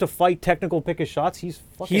wants to fight technical, pick his shots, he's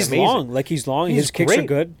fucking amazing. He's long. He's His kicks are great.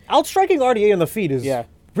 good. Outstriking RDA on the feet is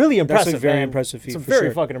really impressive. That's a very man. impressive feat. It's for very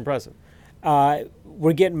sure. fucking impressive.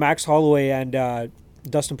 We're getting Max Holloway and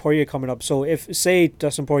Dustin Poirier coming up. So if say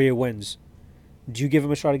Dustin Poirier wins, do you give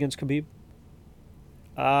him a shot against Khabib?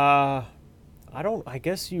 I don't. I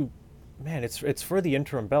guess you, man. It's for the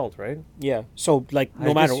interim belt, right? Yeah. So like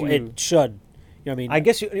no I matter guess what, you- it should. You know what I mean? I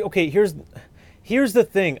guess you. Okay. Here's the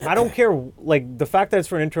thing. I don't care. Like the fact that it's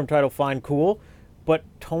for an interim title, fine, cool. But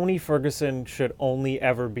Tony Ferguson should only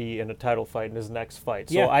ever be in a title fight in his next fight.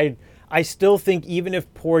 So I still think even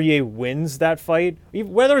if Poirier wins that fight,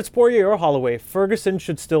 whether it's Poirier or Holloway, Ferguson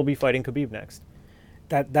should still be fighting Khabib next.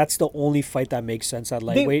 That's the only fight that makes sense at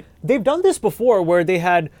lightweight. They've done this before where they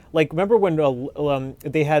had, like, remember when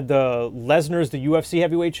they had the Lesnar's the UFC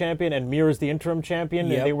heavyweight champion and Mir's the interim champion?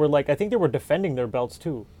 Yep. And they were like, I think they were defending their belts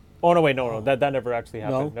too. Oh, no, wait, no, that never actually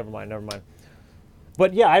happened. No? Never mind.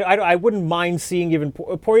 But yeah, I wouldn't mind seeing even,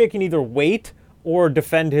 Poirier can either wait or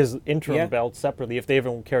defend his interim belt separately if they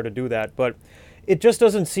even care to do that. But it just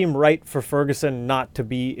doesn't seem right for Ferguson not to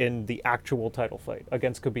be in the actual title fight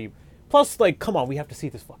against Khabib. Plus, like, come on, we have to see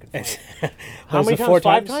this fucking fight. How many times?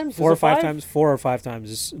 5 times? 4 or 5 times? 4 or 5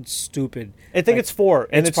 times. It's stupid. I think it's 4,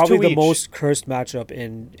 and it's probably 2 the each. most cursed matchup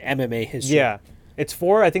in MMA history. Yeah. It's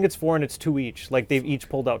 4. I think it's 4, and it's 2 each. Like, they've each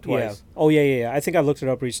pulled out twice. Yeah. Oh, yeah. I think I looked it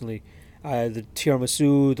up recently. The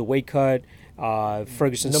tiramisu, the weight cut,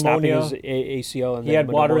 Ferguson snapping his ACL. And he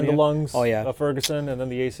had water in the lungs. Oh, yeah. Ferguson, and then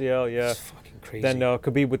the ACL, yeah. It's fucking crazy. Then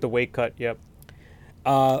Khabib with the weight cut, yep.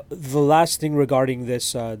 The last thing regarding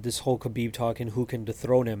this this whole Khabib talk and who can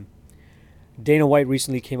dethrone him, Dana White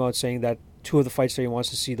recently came out saying that 2 of the fights that he wants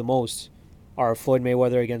to see the most are Floyd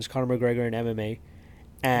Mayweather against Conor McGregor in MMA.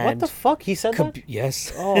 And what the fuck? He said that?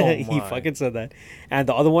 Yes. Oh, he my. fucking said that. And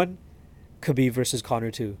the other one, Khabib versus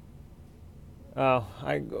Conor too. Oh,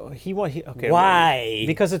 okay. Why?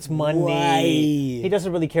 Because it's money. Why? He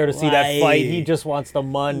doesn't really care to see that fight. He just wants the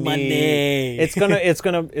money. Money. It's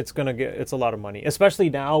a lot of money, especially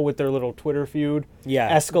now with their little Twitter feud.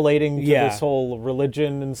 Yeah. Escalating to Yeah. this whole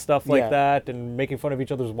religion and stuff like Yeah. that, and making fun of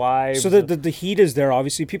each other's wives. So the heat is there.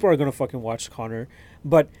 Obviously, people are gonna fucking watch Conor,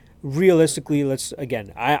 but realistically,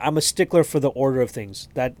 I'm a stickler for the order of things.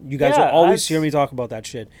 That you guys will always hear me talk about that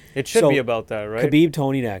shit. It should be about that, right? Khabib,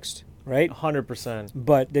 Tony next, right? 100%.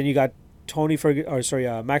 But then you got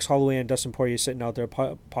Max Holloway and Dustin Poirier sitting out there,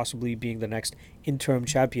 possibly being the next interim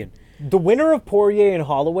champion. The winner of Poirier and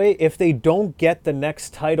Holloway, if they don't get the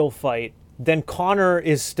next title fight, then Conor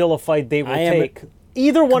is still a fight they will take.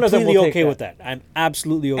 Either one of them will Completely take okay with that. I'm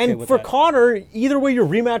absolutely okay with that. And for Conor, either way, you're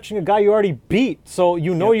rematching a guy you already beat, so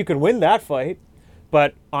you know you can win that fight.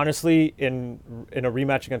 But honestly, in a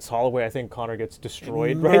rematch against Holloway, I think Conor gets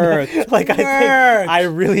destroyed. Right? Like I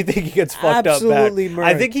really think he gets fucked Absolutely up bad.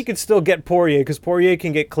 I think he could still get Poirier because Poirier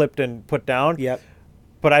can get clipped and put down. Yep.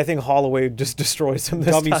 But I think Holloway just destroys him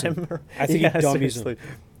this time. I think he dummies him.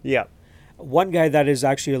 Yeah. One guy that is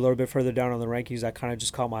actually a little bit further down on the rankings that kind of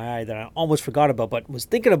just caught my eye that I almost forgot about, but was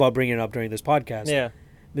thinking about bringing up during this podcast. Yeah.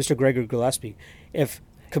 Mr. Gregor Gillespie. If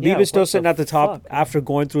Khabib is still sitting at the top after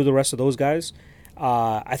going through the rest of those guys,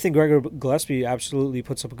 I think Gregor Gillespie absolutely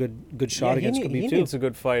puts up a good shot against Khabib too. He needs a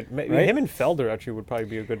good fight. Right? Him and Felder actually would probably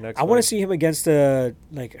be a good next fight. I want to see him against so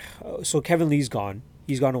Kevin Lee's gone.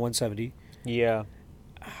 He's gone to 170. Yeah.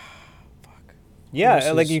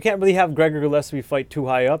 Yeah, like you can't really have Gregor Gillespie fight too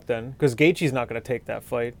high up then, because Gaethje's not going to take that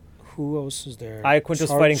fight. Who else is there? Iaquinta's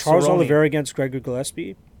fighting Charles Cerrone. Oliveira against Gregor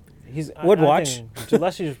Gillespie. Would watch.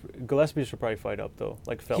 Gillespie should probably fight up though,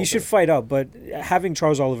 like Felder. He should fight up, but having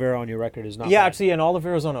Charles Oliveira on your record is not. Yeah, bad. actually, and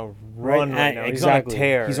Oliveira's on a run right now. Exactly. He's on a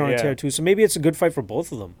tear. He's on a tear too. So maybe it's a good fight for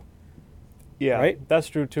both of them. Yeah, right. That's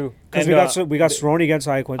true too. Because we got Cerrone against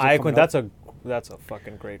Iaquinta. Iaquinta, that's a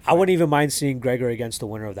fucking great fight. I wouldn't even mind seeing Gregor against the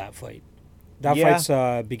winner of that fight. That fight's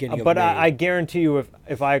beginning of May. But I guarantee you,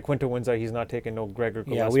 if Iaquinta wins that, he's not taking no Gregor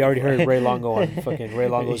Gillespie. Yeah, we already heard Ray Longo on fucking Ray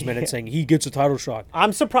Longo's minute saying he gets a title shot.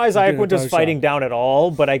 I'm surprised Iaquinta's fighting down at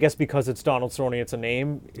all, but I guess because it's Donald Cerrone, it's a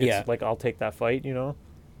name. It's like, I'll take that fight, you know?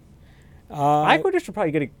 Iaquinta should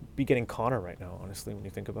probably be getting Conor right now, honestly, when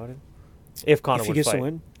you think about it. If Conor would fight. To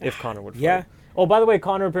win? If Conor would fight. Yeah. Oh, by the way,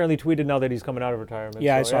 Conor apparently tweeted now that he's coming out of retirement.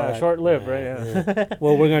 Yeah, so, I saw that. Short-lived, right? Yeah.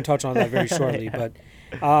 Well, we're going to touch on that very shortly, but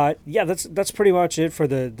that's pretty much it for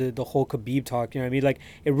the whole Khabib talk. You know what I mean? Like,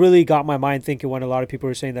 it really got my mind thinking when a lot of people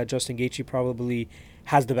were saying that Justin Gaethje probably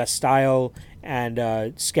has the best style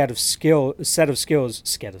and set of skills. Fuck.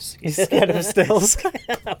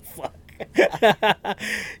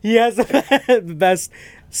 He has the best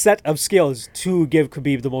set of skills to give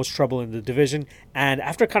Khabib the most trouble in the division. And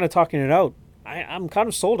after kind of talking it out, I'm kind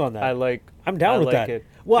of sold on that. I'm down with that. It.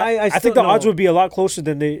 Well, I think the odds would be a lot closer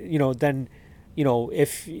than if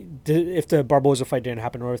the Barboza fight didn't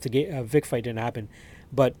happen or if the Vic fight didn't happen.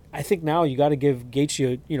 But I think now you got to give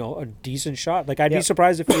Gaethje a decent shot. Like, I'd be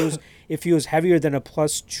surprised if he was heavier than a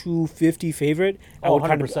plus 250 favorite. I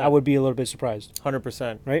would be a little bit surprised.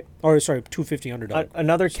 100%. Right? Or sorry, 250 underdog.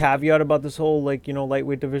 Another caveat about this whole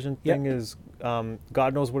lightweight division thing is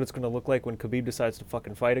God knows what it's going to look like when Khabib decides to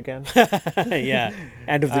fucking fight again. Yeah.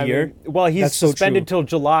 End of the year. Well, he's suspended till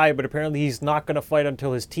July, but apparently he's not going to fight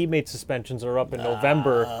until his teammate suspensions are up in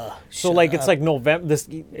November. So it's like November.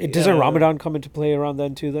 Doesn't Ramadan come into play around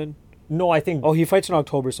then too? Then no, I think. Oh, he fights in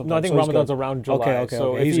October sometime. No, I think Ramadan's around July. Okay.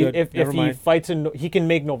 So if he fights he can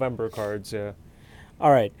make November cards. Yeah.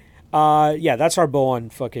 All right. That's our bow on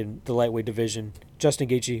fucking the lightweight division. Justin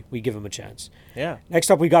Gaethje, we give him a chance. Yeah. Next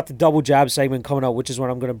up, we got the double jab segment coming up, which is when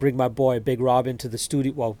I'm going to bring my boy Big Rob into the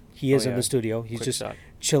studio. Well, he is in the studio. He's just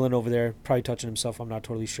chilling over there, probably touching himself. I'm not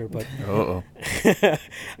totally sure, but.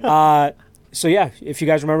 So yeah, if you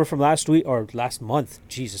guys remember from last week or last month,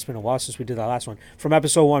 geez, it's been a while since we did that last one. From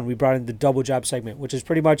episode 1, we brought in the double jab segment, which is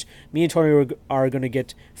pretty much me and Tony are going to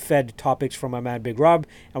get fed topics from my man Big Rob,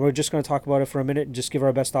 and we're just going to talk about it for a minute and just give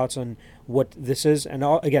our best thoughts on what this is. And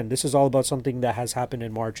again, this is all about something that has happened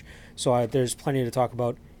in March, so there's plenty to talk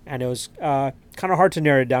about. And it was kind of hard to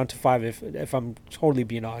narrow it down to 5 if I'm totally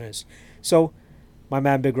being honest. So, my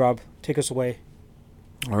man Big Rob, take us away.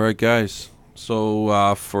 All right, guys.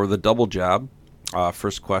 So for the double jab,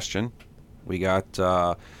 first question, we got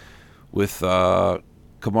with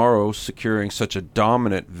Kamaru securing such a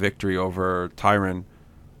dominant victory over Tyron,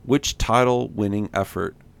 which title-winning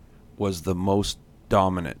effort was the most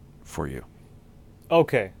dominant for you?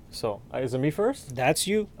 Okay, so is it me first? That's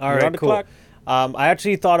you. All You're right, on the cool. clock. I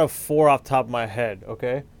actually thought of 4 off the top of my head.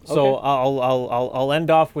 Okay, so Okay. I'll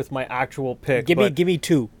end off with my actual pick. Give me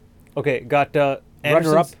 2. Okay, got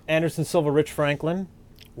Runner-up. Anderson Silva, Rich Franklin.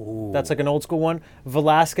 Ooh. That's like an old school one.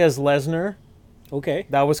 Velasquez Lesnar. Okay.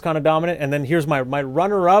 That was kind of dominant. And then here's my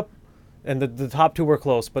runner-up, and the top 2 were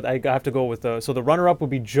close, but I have to go with so the runner-up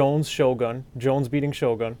would be Jones Shogun. Jones beating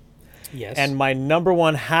Shogun. Yes. And my number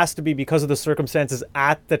 1 has to be, because of the circumstances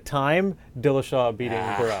at the time, Dillashaw beating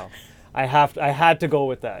Burrell. I had to go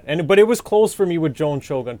with that. But it was close for me with Jones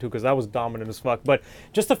Shogun too, because that was dominant as fuck. But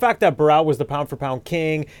just the fact that Burrell was the pound for pound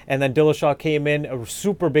king, and then Dillashaw came in a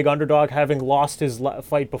super big underdog, having lost his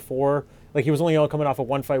fight before. Like, he was only coming off a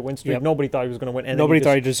 1-fight win streak. Yep. Nobody thought he was going to win. And Nobody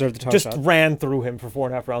thought he deserved the top just shot. ran through him for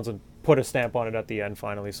 4.5 rounds and put a stamp on it at the end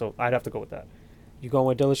finally. So I'd have to go with that. You going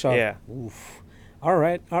with Dillashaw? Yeah. Oof. All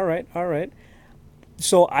right.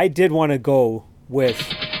 So I did want to go with.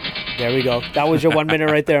 There we go. That was your 1 minute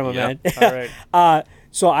right there, my man. All right.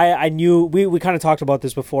 So I knew we kind of talked about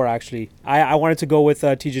this before. Actually, I wanted to go with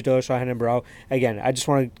TJ Dillashaw, Renan Barão. Again, I just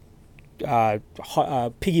want to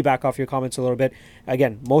piggyback off your comments a little bit.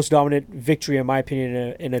 Again, most dominant victory in my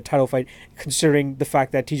opinion in a title fight, considering the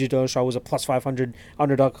fact that TJ Dillashaw was a plus 500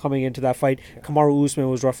 underdog coming into that fight. Yeah. Kamaru Usman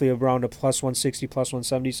was roughly around a plus 160, plus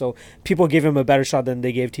 170. So people gave him a better shot than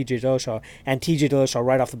they gave TJ Dillashaw. And TJ Dillashaw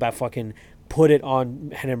right off the bat fucking put it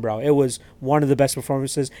on Renan Barão. It was one of the best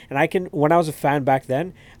performances. And when I was a fan back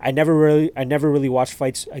then, I never really watched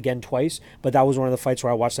fights again twice, but that was one of the fights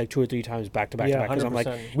where I watched like 2 or 3 times back to back to back, because I'm like,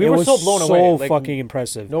 we were so blown away. So like, fucking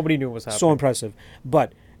impressive. Nobody knew what was happening. So impressive.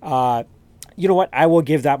 But you know what? I will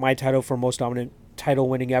give that my title for most dominant title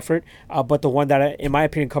winning effort. But the one that in my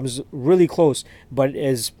opinion comes really close, but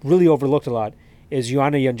is really overlooked a lot, is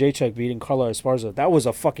Joanna Jędrzejczyk beating Carla Esparza. That was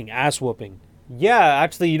a fucking ass whooping. Yeah,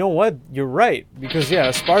 actually, you know what? You're right. Because,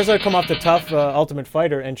 Esparza had come off the tough Ultimate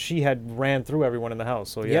Fighter, and she had ran through everyone in the house.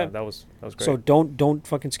 So, yeah. that was great. So, don't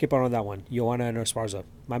fucking skip out on that one. Joanna and Esparza.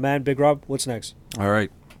 My man, Big Rob, what's next? All right.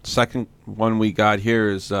 Second one we got here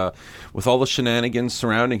is, with all the shenanigans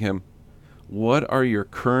surrounding him, what are your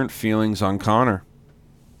current feelings on Conor?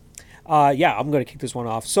 I'm going to kick this one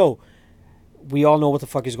off. So, we all know what the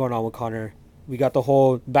fuck is going on with Conor. We got the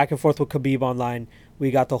whole back and forth with Khabib online. We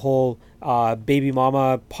got the whole baby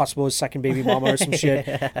mama, possible second baby mama or some shit.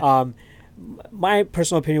 My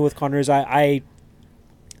personal opinion with Conor is I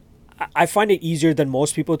find it easier than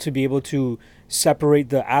most people to be able to separate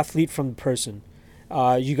the athlete from the person.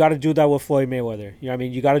 You got to do that with Floyd Mayweather. You know what I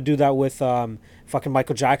mean? You got to do that with fucking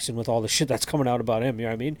Michael Jackson with all the shit that's coming out about him. You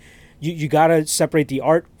know what I mean? You got to separate the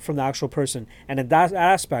art from the actual person. And in that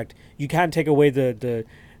aspect, you can't take away the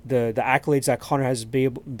accolades that Conor has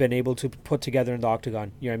been able to put together in the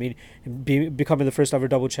octagon. You know what I mean? Becoming the first ever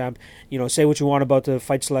double champ. You know, say what you want about the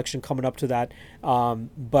fight selection coming up to that.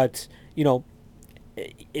 But, you know,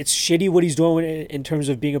 it's shitty what he's doing in terms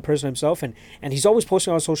of being a person himself. And he's always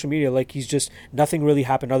posting on social media like he's just, nothing really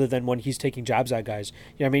happened other than when he's taking jabs at guys.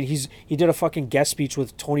 You know what I mean? He did a fucking guest speech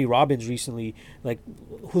with Tony Robbins recently. Like,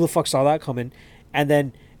 who the fuck saw that coming? And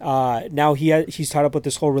then now he's tied up with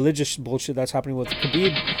this whole religious bullshit that's happening with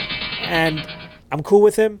Khabib, and I'm cool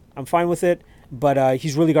with him. I'm fine with it, but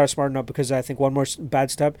he's really got to smarten up, because I think one more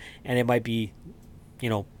bad step and it might be, you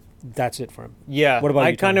know, that's it for him. Yeah, what about I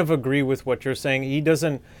you, kind of agree with what you're saying.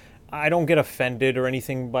 I don't get offended or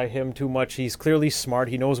anything by him too much. He's clearly smart.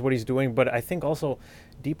 He knows what he's doing, but I think also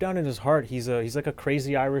deep down in his heart, he's like a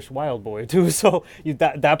crazy Irish wild boy too. So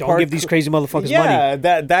that don't part, give these crazy motherfuckers money. Yeah,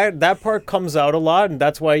 that part comes out a lot, and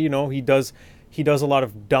that's why, you know, he does a lot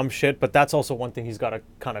of dumb shit. But that's also one thing he's got to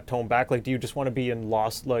kind of tone back. Like, do you just want to be in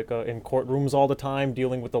courtrooms all the time,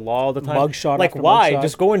 dealing with the law all the time? Mugshot, like, why? Mugshot.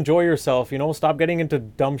 Just go enjoy yourself. You know, stop getting into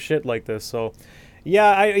dumb shit like this. So,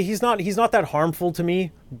 yeah, he's not that harmful to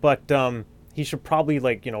me, but he should probably,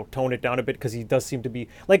 like, you know, tone it down a bit, because he does seem to be,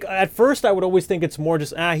 like, at first I would always think it's more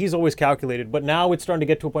just, he's always calculated, but now it's starting to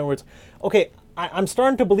get to a point where it's, okay, I'm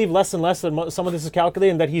starting to believe less and less that some of this is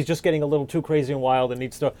calculated, and that he's just getting a little too crazy and wild and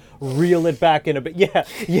needs to reel it back in a bit.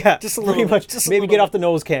 Yeah, Just a pretty little much. bit, just a Maybe little get bit. off the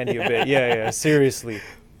nose candy a bit. Yeah, seriously.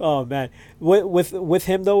 Oh man, with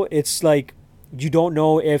him though, it's like you don't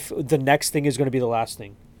know if the next thing is going to be the last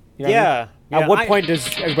thing. You know what I mean? At what point does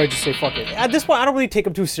everybody just say fuck it? At this point, I don't really take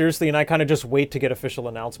him too seriously, and I kind of just wait to get official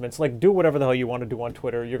announcements. Like, do whatever the hell you want to do on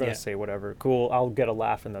Twitter. You're going to say whatever. Cool. I'll get a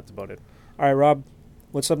laugh, and that's about it. All right, Rob,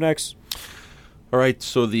 what's up next? All right,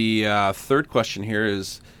 so the third question here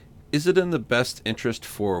is it in the best interest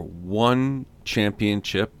for one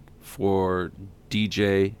championship for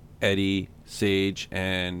DJ, Eddie, Sage,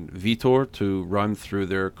 and Vitor to run through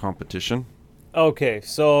their competition? Okay,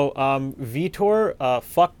 so Vitor,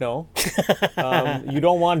 fuck no. You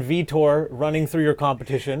don't want Vitor running through your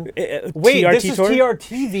competition. Wait, TRT this is Tour?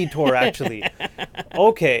 TRT Vitor, actually.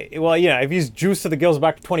 Okay, well, yeah, if he's juiced to the gills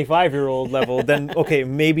back to 25-year-old level, then, okay,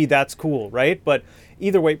 maybe that's cool, right? But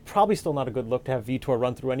either way, probably still not a good look to have Vitor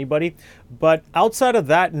run through anybody. But outside of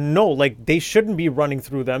that, no, like, they shouldn't be running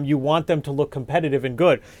through them. You want them to look competitive and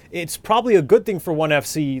good. It's probably a good thing for ONE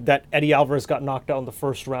FC that Eddie Alvarez got knocked out in the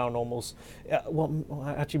first round almost.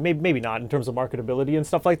 Well, actually, maybe not in terms of marketability and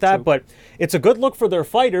stuff like that, True. but it's a good look for their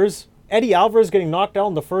fighters. Eddie Alvarez getting knocked out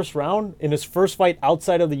in the first round in his first fight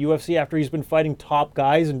outside of the UFC after he's been fighting top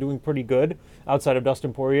guys and doing pretty good outside of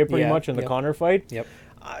Dustin Poirier pretty much in the Conor fight. Yep.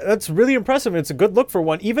 That's really impressive. It's a good look for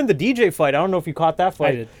one. Even the DJ fight, I don't know if you caught that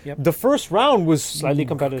fight. I did, yep. The first round was Slightly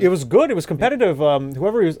competitive. It was good. It was competitive.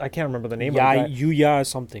 Whoever he was, I can't remember the name of the guy. Yuya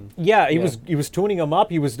something. Yeah, he was tuning him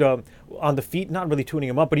up. He was on the feet, not really tuning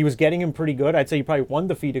him up, but he was getting him pretty good. I'd say he probably won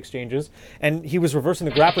the feet exchanges, and he was reversing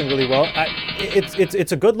the grappling really well.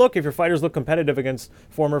 It's a good look if your fighters look competitive against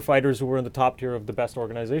former fighters who were in the top tier of the best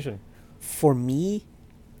organization. For me,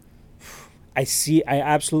 I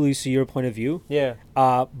absolutely see your point of view. Yeah.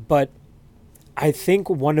 But I think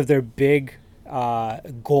one of their big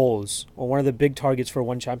goals, or one of the big targets for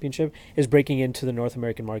one championship, is breaking into the North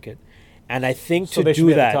American market. And I think So they should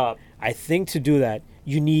be at the top. to do that,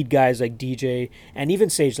 you need guys like DJ and even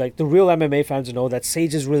Sage. Like, the real MMA fans know that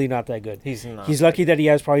Sage is really not that good. He's not. He's lucky that he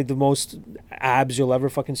has probably the most abs you'll ever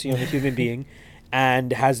fucking see on a human being.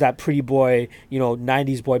 And has that pretty boy,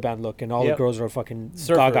 90s boy band look, and all the Yep. girls are fucking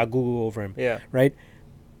Surfer. gaga goo goo over him. Yeah. Right?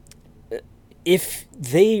 If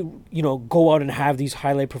they, go out and have these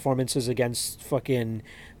highlight performances against fucking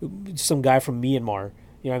some guy from Myanmar,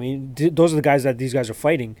 you know what I mean? Those are the guys that these guys are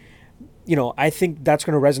fighting. I think that's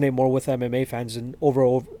going to resonate more with MMA fans and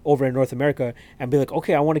over in North America, and be like,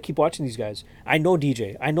 okay, I want to keep watching these guys. I know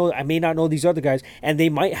DJ. I may not know these other guys, and they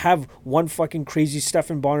might have one fucking crazy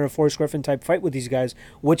Stephan Bonner or Forrest Griffin type fight with these guys,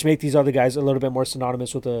 which make these other guys a little bit more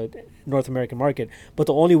synonymous with the North American market. But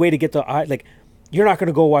the only way to get you're not going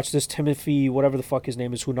to go watch this Timothy, whatever the fuck his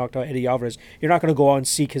name is, who knocked out Eddie Alvarez. You're not going to go out and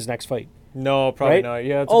seek his next fight. No, probably Right? not.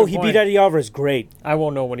 Yeah. That's a Oh, good he point. beat Eddie Alvarez. Great. I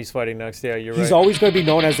won't know when he's fighting next. Yeah, you're right. He's always going to be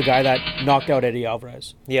known as the guy that knocked out Eddie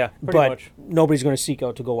Alvarez. Yeah, pretty But much. nobody's going to seek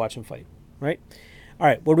out to go watch him fight, right? All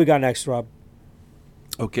right, what do we got next, Rob?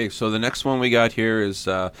 Okay, so the next one we got here is,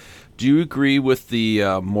 do you agree with the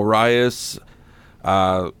Moraes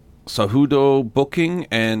Cejudo booking,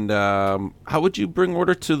 and how would you bring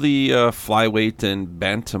order to the flyweight and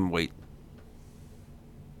bantamweight?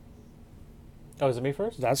 Oh, is it me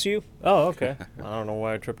first? That's you? Oh, okay. I don't know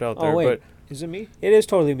why I tripped out there, Oh, wait. Is it me? It is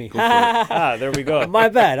totally me. but there we go. My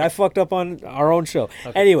bad. I fucked up on our own show.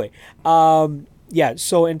 Okay. Anyway, yeah,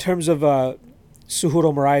 so in terms of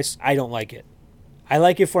Cejudo Moraes, I don't like it. I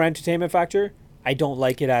like it for entertainment factor. I don't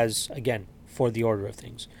like it as, again, for the order of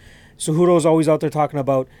things. Cejudo's always out there talking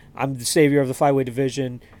about, I'm the savior of the flyweight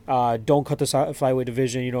division. Don't cut the flyweight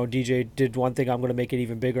division. DJ did one thing. I'm going to make it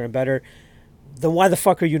even bigger and better. Then why the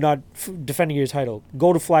fuck are you not defending your title?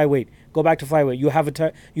 Go to flyweight. Go back to flyweight. You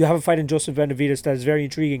have a fight in Joseph Benavidez that is very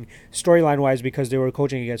intriguing storyline-wise because they were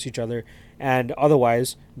coaching against each other, and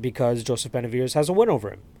otherwise because Joseph Benavidez has a win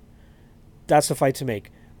over him. That's the fight to make.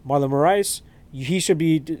 Marlon Moraes, he should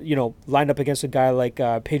be lined up against a guy like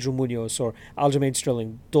Pedro Munoz or Aljamain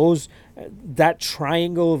Sterling. That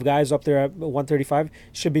triangle of guys up there at 135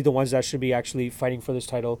 should be the ones that should be actually fighting for this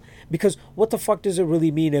title. Because what the fuck does it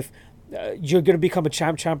really mean if you're going to become a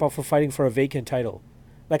champ off for fighting for a vacant title?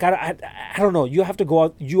 Like, I don't know. You have to go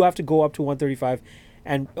out. You have to go up to 135,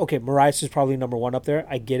 and okay, Moraes is probably number one up there.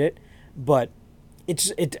 I get it, but I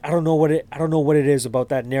don't know what it is about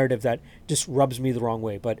that narrative that just rubs me the wrong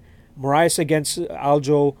way. But Moraes against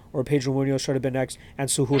Aljo or Pedro Munoz should have been next, and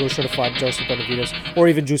Cejudo should have fought Joseph Benavidez, or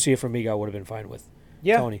even Jussier Formiga would have been fine with.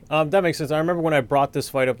 Yeah, Tony. That makes sense. I remember when I brought this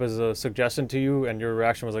fight up as a suggestion to you, and your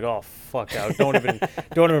reaction was like, "Oh, fuck out! Don't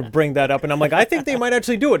even bring that up." And I'm like, "I think they might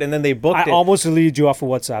actually do it," and then they booked it. I almost deleted you off of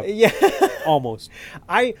WhatsApp. Yeah. Almost.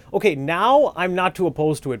 Now I'm not too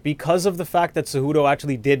opposed to it because of the fact that Cejudo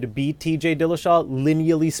actually did beat TJ Dillashaw.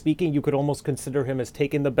 Lineally speaking, you could almost consider him as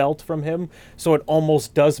taking the belt from him. So it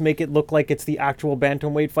almost does make it look like it's the actual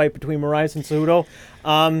bantamweight fight between Moraes and Cejudo.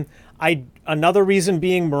 Another reason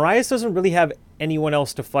being Moraes doesn't really have anyone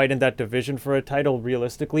else to fight in that division for a title.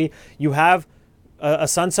 Realistically, you have a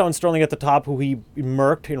Sunsao and Sterling at the top, who he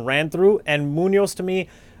murked and ran through, and Munoz to me.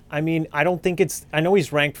 I mean, I don't think it's... I know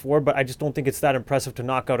he's ranked 4, but I just don't think it's that impressive to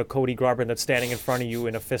knock out a Cody Garbrandt that's standing in front of you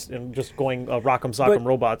in a fist and just going rock'em sock'em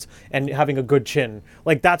robots and having a good chin.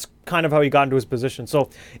 Like, that's kind of how he got into his position. So,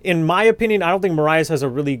 in my opinion, I don't think Moraes has a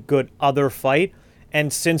really good other fight.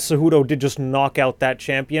 And since Cejudo did just knock out that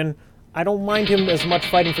champion, I don't mind him as much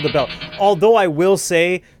fighting for the belt. Although I will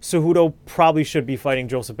say Cejudo probably should be fighting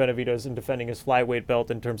Joseph Benavidez and defending his flyweight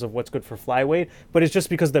belt in terms of what's good for flyweight. But it's just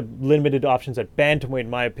because the limited options at bantamweight, in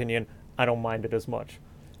my opinion, I don't mind it as much.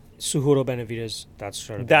 Cejudo Benavidez, that's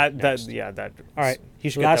sort of that. All right, he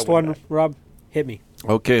should last get that win one, back. Rob, hit me.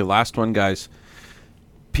 Okay, last one, guys.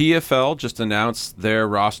 PFL just announced their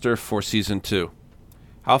roster for season 2.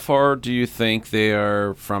 How far do you think they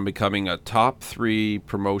are from becoming a top 3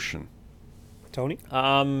 promotion? Tony?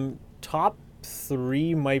 Top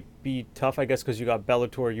 3 might be tough, I guess, because you got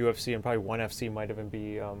Bellator, UFC, and probably ONE FC might even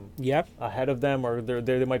be ahead of them, or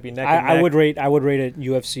they might be neck and neck. I would rate it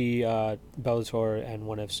UFC, Bellator, and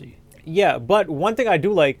ONE FC. Yeah, but one thing I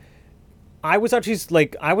do like, I was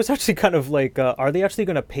actually kind of like, are they actually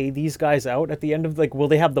going to pay these guys out at the end of, like, will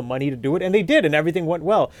they have the money to do it? And they did, and everything went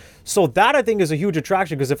well. So that, I think, is a huge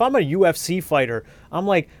attraction, because if I'm a UFC fighter, I'm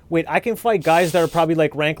like, wait, I can fight guys that are probably,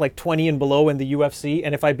 like, ranked, like, 20 and below in the UFC,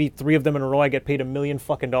 and if I beat 3 of them in a row, I get paid $1 million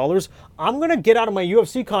fucking dollars. I'm going to get out of my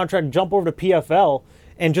UFC contract, jump over to PFL,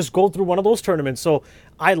 and just go through one of those tournaments. So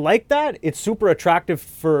I like that. It's super attractive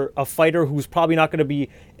for a fighter who's probably not going to be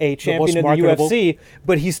a champion in the UFC,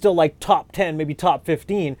 but he's still like top 10, maybe top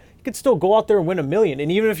 15. You could still go out there and win $1 million.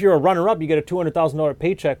 And even if you're a runner-up, you get a $200,000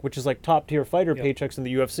 paycheck, which is like top-tier fighter paychecks in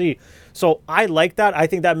the UFC. So I like that. I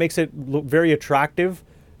think that makes it look very attractive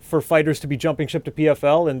for fighters to be jumping ship to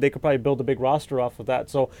PFL, and they could probably build a big roster off of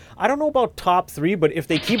that. So I don't know about top 3, but if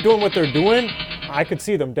they keep doing what they're doing, I could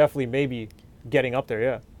see them definitely maybe getting up there,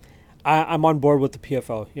 yeah. I'm on board with the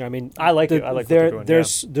PFL. You know, I mean, I like it. I like what they're doing. Their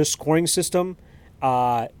scoring system,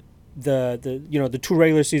 the 2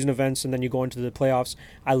 regular season events, and then you go into the playoffs.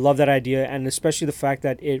 I love that idea, and especially the fact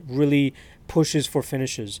that it really pushes for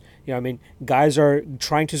finishes. You know, I mean, guys are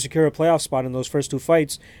trying to secure a playoff spot in those first 2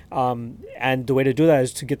 fights, and the way to do that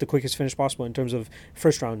is to get the quickest finish possible in terms of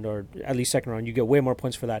first round or at least second round. You get way more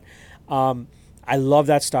points for that. I love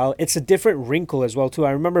that style. It's a different wrinkle as well, too. I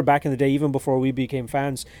remember back in the day, even before we became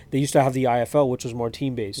fans, they used to have the IFL, which was more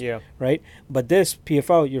team-based, right? But this,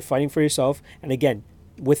 PFL, you're fighting for yourself. And again,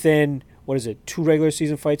 within, 2 regular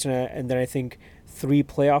season fights and then I think 3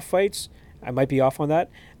 playoff fights. I might be off on that.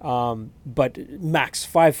 But max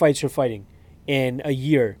 5 fights you're fighting in a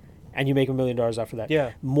year, and you make $1 million after that.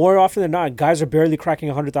 Yeah. More often than not, guys are barely cracking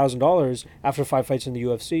 $100,000 after 5 fights in the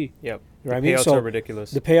UFC. Yep. Right? The payouts are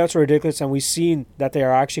ridiculous. The payouts are ridiculous, and we've seen that they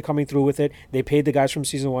are actually coming through with it. They paid the guys from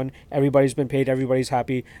season 1. Everybody's been paid. Everybody's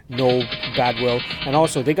happy. No bad will. And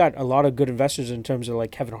also, they got a lot of good investors in terms of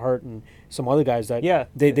like Kevin Hart and some other guys that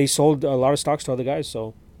they sold a lot of stocks to other guys.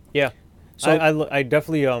 So yeah, so I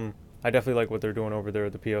definitely like what they're doing over there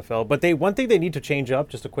at the PFL. But one thing they need to change up,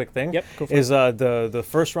 just a quick thing, is the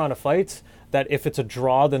first round of fights. That if it's a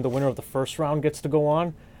draw, then the winner of the first round gets to go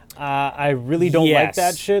on. I really don't like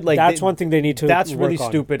that shit. Like that's one thing they need to. That's really work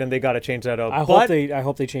on. stupid, and they got to change that up. I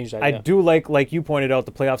hope they change that. I do like you pointed out,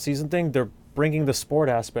 the playoff season thing. They're bringing the sport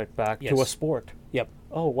aspect back to a sport. Yep.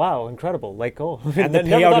 Oh wow, incredible! Like and the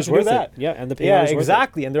payout is worth it. Yeah, and the payout is worth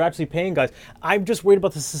exactly. it. And they're actually paying guys. I'm just worried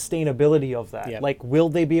about the sustainability of that. Yep. Like, will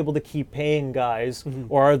they be able to keep paying guys,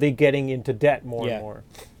 or are they getting into debt more and more?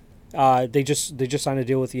 They just signed a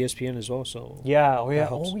deal with ESPN as well. So I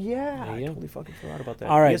totally fucking forgot about that.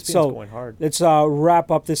 All right, ESPN's so going hard. Let's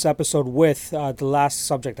wrap up this episode with the last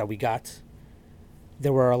subject that we got.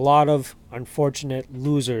 There were a lot of unfortunate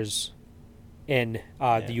losers in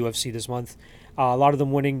the UFC this month. A lot of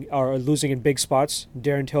them winning or losing in big spots.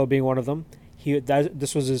 Darren Till being one of them.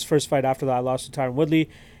 This was his first fight after that loss to Tyron Woodley.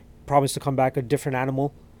 Promised to come back a different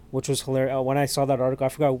animal, which was hilarious. When I saw that article, I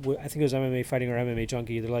forgot, I think it was MMA Fighting or MMA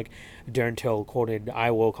Junkie. They're like, Darren Till quoted, "I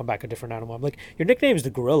will come back a different animal." I'm like, your nickname is the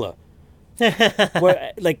Gorilla.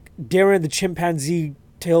 Like, Darren the chimpanzee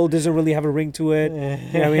tail doesn't really have a ring to it.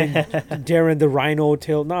 You know what I mean? Darren the rhino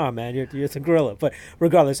tail. Nah, man, you're a gorilla. But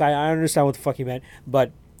regardless, I understand what the fuck he meant.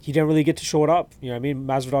 But he didn't really get to show it up. You know what I mean?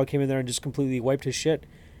 Masvidal came in there and just completely wiped his shit.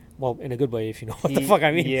 Well, in a good way, if you know what the fuck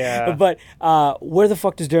I mean. Yeah. But where the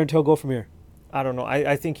fuck does Darren Till go from here? I don't know.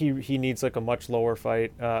 I think he needs like a much lower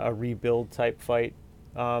fight, a rebuild type fight.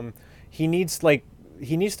 He needs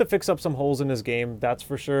to fix up some holes in his game. That's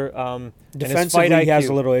for sure. Defensively, he has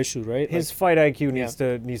a little issue, right? His fight IQ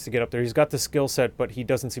needs to get up there. He's got the skill set, but he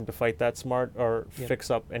doesn't seem to fight that smart or fix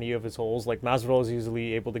up any of his holes. Like Masvidal is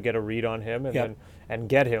easily able to get a read on him and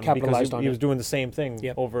get him because he was doing the same thing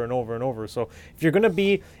over and over and over. So if you're gonna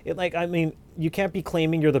be you can't be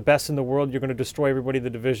claiming you're the best in the world. You're gonna destroy everybody in the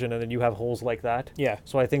division, and then you have holes like that. Yeah.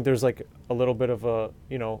 So I think there's like a little bit of a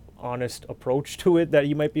honest approach to it that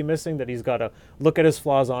he might be missing. That he's got to look at his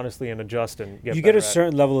flaws honestly and adjust and get. You get a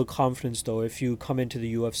certain level of confidence though if you come into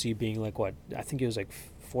the UFC being like what I think it was like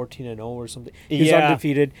 14-0 or something. He was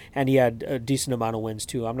undefeated and he had a decent amount of wins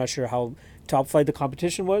too. I'm not sure how top flight the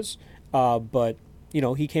competition was, but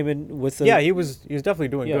he came in with he was definitely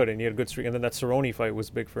doing good and he had a good streak. And then that Cerrone fight was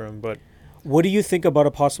big for him. But what do you think about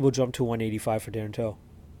a possible jump to 185 for Darren Till?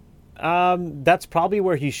 That's probably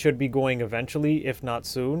where he should be going eventually, if not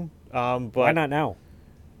soon. But why not now?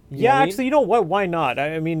 Actually, you know what? Why not?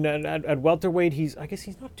 I mean, at welterweight, I guess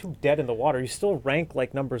he's not too dead in the water. He's still ranked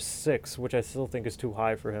like number 6, which I still think is too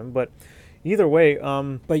high for him. But either way,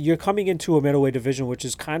 but you're coming into a middleweight division, which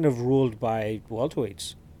is kind of ruled by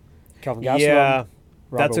welterweights. Calvin Gastelum,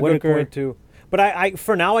 Robert that's a Whittaker. Good point too. But I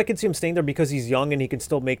for now I can see him staying there because he's young and he can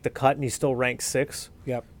still make the cut and he's still ranked 6.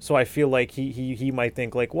 Yep. So I feel like he might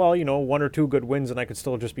think like, well, 1 or 2 good wins and I could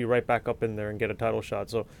still just be right back up in there and get a title shot.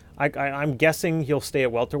 So I'm guessing he'll stay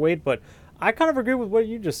at welterweight, but I kind of agree with what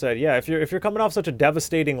you just said. Yeah, if you're coming off such a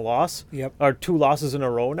devastating loss, or 2 losses in a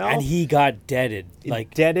row now, and he got deaded,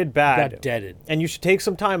 like deaded bad, got deaded, and you should take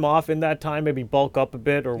some time off in that time, maybe bulk up a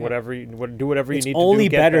bit or whatever, do whatever you need to do. It's only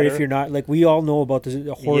better if you're not like we all know about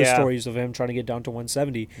the horror stories of him trying to get down to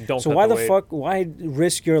 170. So why the fuck? Why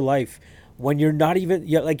risk your life? When you're not even,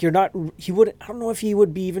 you're not, he would, I don't know if he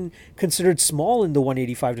would be even considered small in the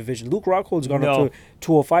 185 division. Luke Rockhold's gone up to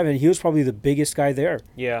 205, and he was probably the biggest guy there.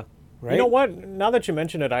 Yeah. Right? You know what? Now that you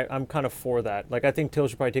mention it, I'm kind of for that. Like, I think Till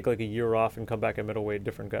should probably take like a year off and come back at middleweight,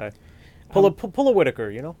 different guy. Pull a Whittaker,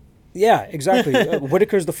 Yeah, exactly.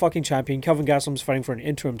 Whittaker's the fucking champion. Kelvin Gastelum's fighting for an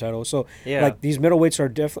interim title. So, like, these middleweights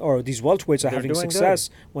or these welterweights are having success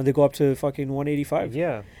when they go up to fucking 185.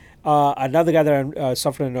 Yeah. Another guy that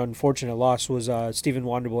suffered an unfortunate loss was Stephen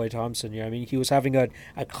Wonderboy Thompson. I mean, he was having a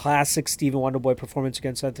classic Stephen Wonderboy performance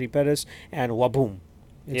against Anthony Pettis, and waboom,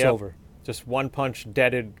 it's over. Just one punch,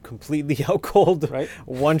 deaded, completely out cold. Right.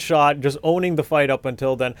 One shot, just owning the fight up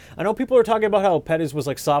until then. I know people are talking about how Pettis was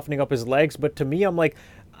like softening up his legs, but to me, I'm like,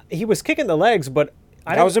 he was kicking the legs, but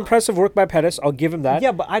that was impressive work by Pettis. I'll give him that.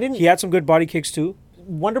 Yeah, but I didn't. He had some good body kicks too.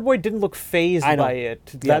 Wonderboy didn't look phased by it.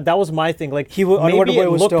 That was my thing. Like maybe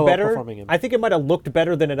Wonderboy was still better. Outperforming him. I think it might have looked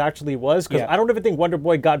better than it actually was because I don't even think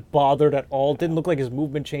Wonderboy got bothered at all. Didn't look like his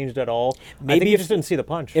movement changed at all. Maybe I think he just didn't see the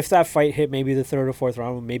punch. If that fight hit maybe the 3rd or 4th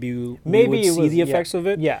round, maybe we would see the effects of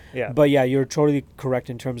it. Yeah. But yeah, you're totally correct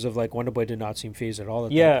in terms of like Wonderboy did not seem phased at all.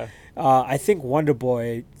 I think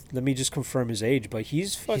Wonderboy. Let me just confirm his age, but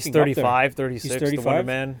he's 35, 36. He's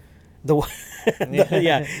 35. The Wonder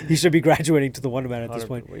Man. He should be graduating to the Wonder Man at this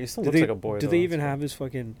point. He still looks like a boy. Do they even have his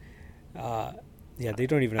fucking? They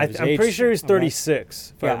don't even have his age. I'm pretty sure he's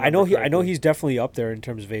 36. I know he's definitely up there in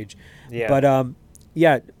terms of age. Yeah.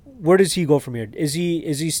 But where does he go from here? Is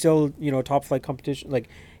he still top flight competition? Like,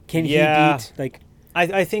 can he beat like?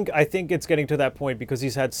 I think it's getting to that point because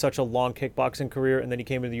he's had such a long kickboxing career, and then he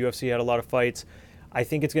came into the UFC, had a lot of fights. I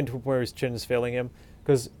think it's getting to a point where his chin is failing him.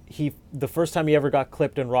 Because the first time he ever got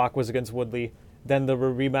clipped and rocked was against Woodley. Then the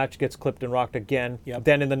rematch gets clipped and rocked again. Yep.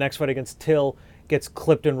 Then in the next fight against Till, gets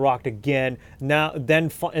clipped and rocked again. Now, then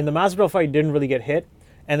in the Masvidal fight, didn't really get hit.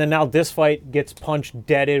 And then now this fight gets punched,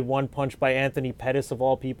 deaded, one punch by Anthony Pettis of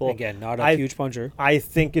all people. Again, not a huge puncher. I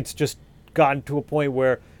think it's just gotten to a point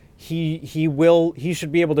where he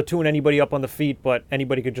should be able to tune anybody up on the feet, but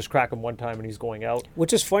anybody could just crack him one time and he's going out.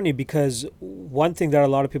 Which is funny because one thing that a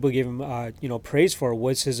lot of people gave him praise for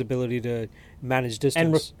was his ability to manage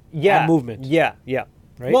distance and movement. Yeah.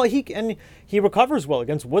 Right? Well, he recovers well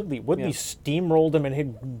against Woodley. Woodley steamrolled him and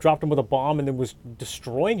he dropped him with a bomb and then was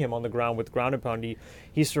destroying him on the ground with ground and pound.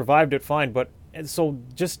 He survived it fine, but so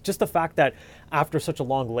just the fact that after such a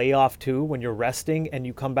long layoff too, when you're resting and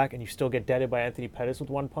you come back and you still get deaded by Anthony Pettis with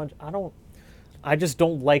one punch, I just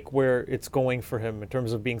don't like where it's going for him in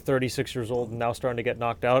terms of being 36 years old and now starting to get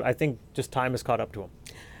knocked out. I think just time has caught up to him.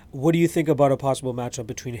 What do you think about a possible matchup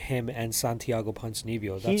between him and Santiago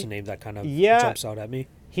Ponzinibbio? That's a name that kind of jumps out at me.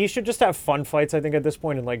 He should just have fun fights, I think, at this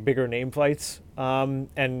point, and like bigger name fights.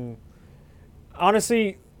 And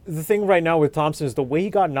honestly, the thing right now with Thompson is the way he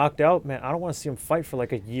got knocked out. Man, I don't want to see him fight for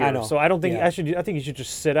like a year. I know. So I don't think Yeah. I think he should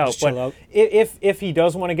just sit out. Just chill out. If he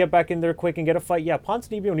does want to get back in there quick and get a fight, yeah,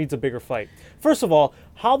 Ponzinibbio needs a bigger fight. First of all,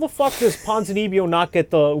 how the fuck does Ponzinibbio not get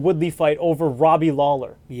the Woodley fight over Robbie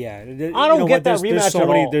Lawler? Yeah, I don't get that rematch at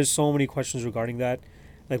all. There's so many questions regarding that.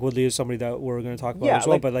 Like Woodley is somebody that we're going to talk about Yeah, as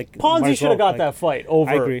well. like, But like Ponzi should have got that fight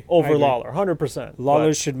over agree. Lawler, 100%.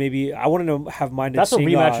 Lawler should maybe. I wouldn't have minded. That's a seeing,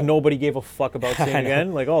 rematch nobody gave a fuck about seeing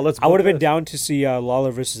again. Like, oh, let's. I would have book been this. down to see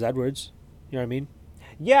Lawler versus Edwards. You know what I mean?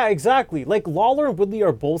 Yeah, exactly. Like Lawler and Woodley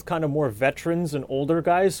are both kind of more veterans and older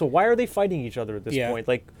guys. So why are they fighting each other at this Yeah. point?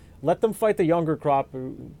 Like, let them fight the younger crop.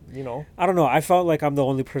 I don't know. I felt like I'm the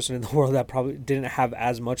only person in the world that probably didn't have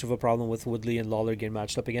as much of a problem with Woodley and Lawler getting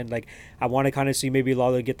matched up again. Like, I want to kind of see maybe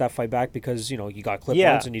Lawler get that fight back because, he got clipped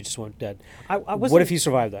Yeah. once and he just went dead. I What if he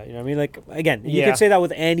survived that? You know what I mean? Like, again, you Yeah. can say that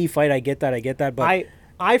with any fight. I get that. But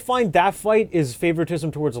I find that fight is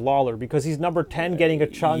favoritism towards Lawler because he's number 10 getting a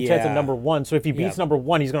chance Yeah. at number 1. So if he beats Yeah. number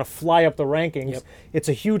 1, he's going to fly up the rankings. Yep. It's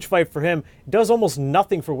a huge fight for him. It does almost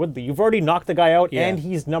nothing for Woodley. You've already knocked the guy out Yeah. and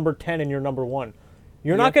he's number 10 and you're number 1.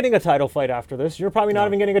 You're Yeah. not getting a title fight after this. You're probably not No.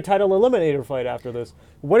 even getting a title eliminator fight after this.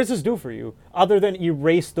 What does this do for you other than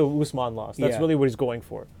erase the Usman loss? That's Yeah. really what he's going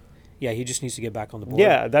for. yeah, he just needs to get back on the board.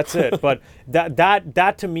 Yeah, that's it. But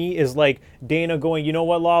that to me is like Dana going, you know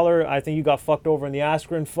what, Lawler? I think you got fucked over in the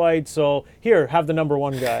Askren fight. So here, have the number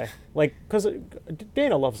 1 guy. Like, because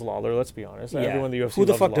Dana loves Lawler. Let's be honest. Yeah. Everyone in the UFC Who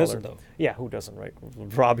the loves fuck Lawler. doesn't, though? Yeah, who doesn't, right?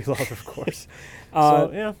 Robbie Lawler, of course. Uh,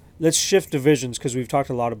 So yeah, Let's shift divisions because we've talked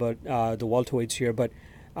a lot about the welterweights here. But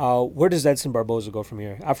where does Edson Barboza go from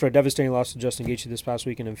here? After a devastating loss to Justin Gaethje this past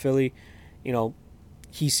weekend in Philly,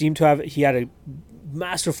 he had a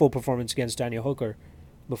masterful performance against Daniel Hooker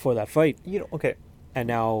before that fight, okay. and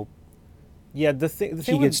now Yeah, the thing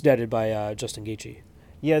he with, gets deaded by Justin Gaethje.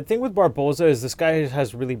 yeah, the thing with Barboza is this guy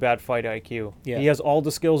has really bad fight IQ. Yeah. He has all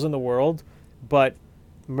the skills in the world, but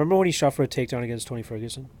Remember when he shot for a takedown against Tony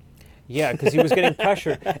Ferguson? yeah, because he was getting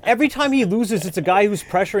pressured. Every time he loses, it's a guy who's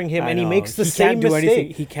pressuring him, I and he know. makes the He same can't do mistake.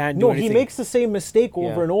 anything. He can't do No, anything. he makes the same mistake over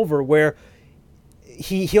Yeah. and over, where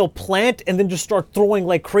he'll plant and then just start throwing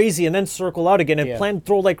like crazy, and then circle out again and Yeah. plant,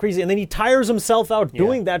 throw like crazy, and then he tires himself out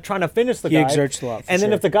doing that, trying to finish the He guy. exerts a lot, for and then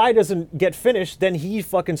sure. if the guy doesn't get finished, then he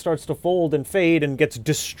fucking starts to fold and fade and gets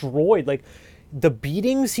destroyed. Like, the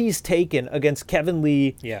beatings he's taken against Kevin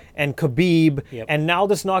Lee Yeah. and Khabib, Yep. and now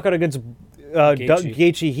this knockout against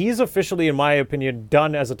Gaethje, he's officially, in my opinion,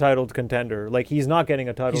 done as a title contender. Like, he's not getting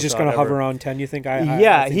a title. He's just shot going to hover ever. around 10, you think? I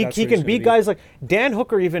Yeah, think he that's he what can he's beat gonna guys like Dan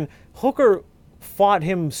Hooker. Even Hooker fought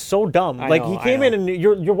him so dumb. I Like, know, he I came in know. and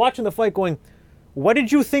you're watching the fight going, what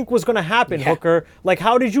did you think was going to happen, Hooker? Like,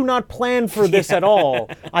 how did you not plan for this at all?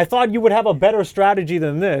 I thought you would have a better strategy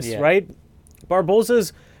than this, Yeah. right?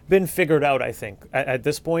 Barboza's been figured out, I think, at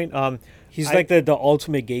this point. He's like the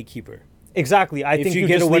ultimate gatekeeper. Exactly. I If think you you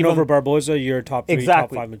get just a win leave him, over Barboza, you're top 3,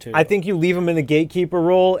 exactly. top 5 material. I think you leave him in the gatekeeper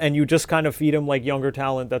role and you just kind of feed him like younger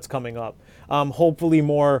talent that's coming up. Hopefully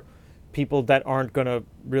more people that aren't gonna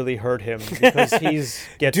really hurt him because he's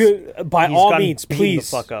by he's all gotten means, beaten please,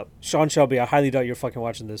 the fuck up. Sean Shelby, I highly doubt you're fucking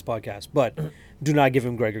watching this podcast, but do not give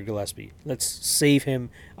him Gregor Gillespie. Let's save him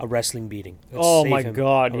a wrestling beating. Let's Oh save my him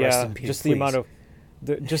God, a yeah. wrestling beating, Just the please. amount of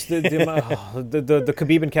the amount, the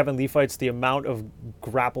Khabib and Kevin Lee fights, the amount of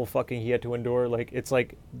grapple fucking he had to endure, like, it's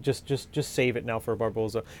like just save it now for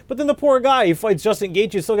Barboza. But then the poor guy, he fights Justin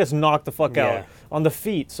Gaethje, still gets knocked the fuck Yeah. out on the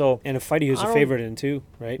feet. So And a fight he was I a don't- favorite in too,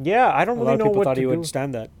 right? yeah, I don't A really lot of know people what thought to he do. would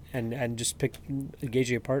stand that and just pick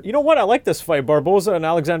Gaethje apart. You know what? I like this fight, Barboza and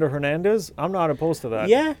Alexander Hernandez. I'm not opposed to that.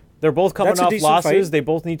 Yeah, They're both coming That's a off decent losses. fight. They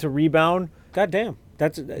both need to rebound. God damn.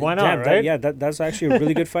 That's Why not, damn, right? Yeah, that's actually a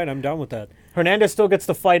really good fight. I'm down with that. Hernandez still gets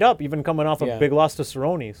to fight up, even coming off a Yeah. big loss to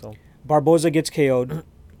Cerrone. So Barboza gets KO'd. A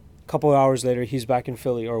couple of hours later, he's back in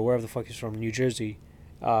Philly or wherever the fuck he's from, New Jersey,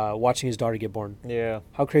 watching his daughter get born. yeah,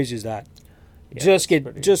 How crazy is that? Yeah, just that's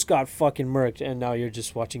pretty- just got fucking murked, and now you're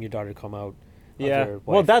just watching your daughter come out. of yeah. her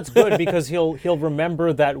Well, wife. that's good because he'll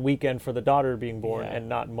remember that weekend for the daughter being born, Yeah. and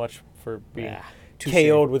not much for being Yeah, touche.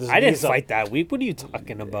 KO'd with his I didn't knees up. fight that week. What are you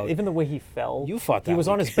talking about? Even the way he fell. You fought He that was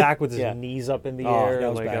on week. his back with his Yeah. knees up in the Oh, air. that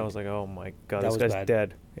was Like, bad. I was like, oh my God, That this was guy's bad.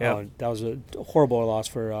 dead. Yeah. Oh, that was a horrible loss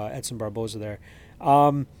for Edson Barboza there.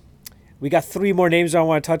 We got 3 more names I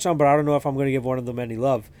want to touch on, but I don't know if I'm going to give one of them any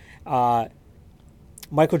love.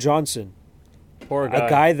 Michael Johnson, Poor a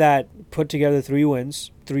guy that put together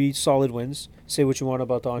 3 solid wins. Say what you want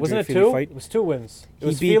about the Andre Wasn't it Fili 2? fight. It was 2 wins. It He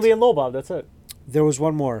was beat- Fili and Lobov. That's it. There was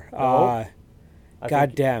one more. I God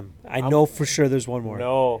think- damn. I know for sure there's one more.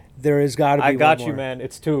 No. There has got to be I got one you, more. man.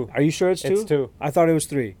 It's 2. Are you sure it's 2? It's 2. I thought it was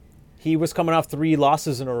 3. He was coming off 3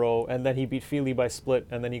 losses in a row, and then he beat Feely by split,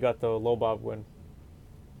 and then he got the Lobov win.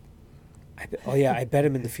 I bet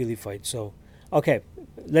him in the Feely fight. So, okay,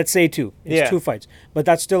 let's say 2. It's Yeah. 2 fights. But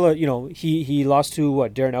that's still he lost to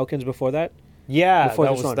Darren Elkins before that? Yeah, Before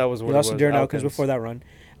that this was run. that was He what lost it was. to Darren Elkins. Elkins before that run.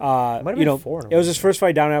 Might have been 4 in a It was row. his first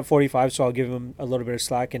fight down at 45, so I'll give him a little bit of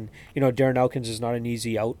slack. And Darren Elkins is not an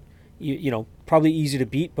easy out. Probably easy to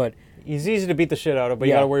beat, but He's easy to beat the shit out of, but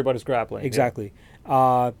you Yeah. got to worry about his grappling. exactly.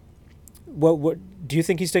 What do you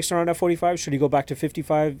think he sticks around at 45? Should he go back to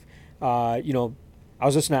 55? I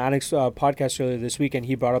was listening to Annick's podcast earlier this week, and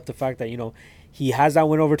he brought up the fact that he has that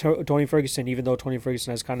win over Tony Ferguson, even though Tony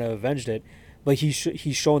Ferguson has kind of avenged it. But he's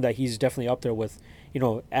shown that he's definitely up there with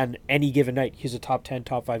and any given night he's a top 10,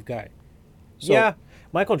 top 5 guy. So, Yeah.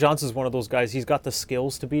 Michael Johnson's one of those guys. He's got the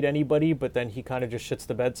skills to beat anybody, but then he kind of just shits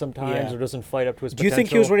the bed sometimes Yeah. or doesn't fight up to his Do you potential. think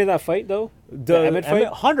he was winning that fight though? The Emmett fight?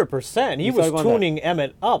 100%. He You was thought about that? tuning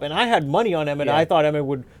Emmett up, and I had money on Emmett. Yeah. I thought Emmett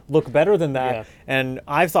would look better than that, Yeah. and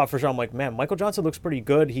I thought for sure, I'm like, man, Michael Johnson looks pretty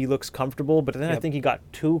good. He looks comfortable, but then I Yep. think he got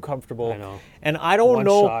too comfortable. I know. And I don't One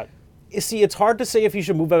know. shot. See, it's hard to say if he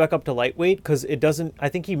should move back up to lightweight because it doesn't. I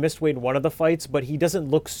think he missed weight in one of the fights, but he doesn't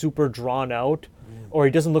look super drawn out, or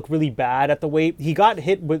he doesn't look really bad at the weight. He got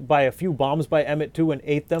hit by a few bombs by Emmett too and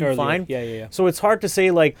ate them Earlier. fine. Yeah. So it's hard to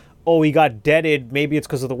say like, oh, he got deaded. Maybe it's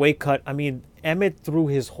because of the weight cut. I mean, Emmett threw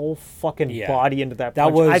his whole fucking Yeah. body into that.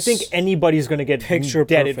 That punch. I was think anybody's going to get picture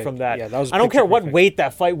deaded perfect. from that. Yeah, that was I don't care picture what perfect. weight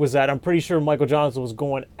that fight was at. I'm pretty sure Michael Johnson was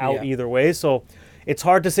going out Yeah. either way. So it's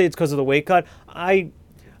hard to say it's because of the weight cut.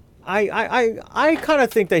 I kind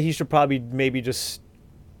of think that he should probably maybe just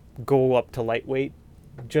go up to lightweight,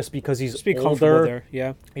 just because he's Just be comfortable older. there.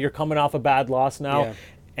 Yeah. You're coming off a bad loss now, Yeah.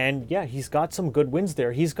 and yeah, he's got some good wins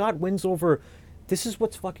there. He's got wins over. This is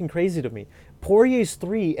what's fucking crazy to me. Poirier's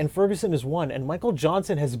 3 and Ferguson is 1, and Michael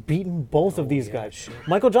Johnson has beaten both of these yeah, guys. shit.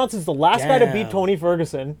 Michael Johnson's the last guy to beat Damn. Tony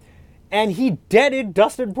Ferguson, and he deaded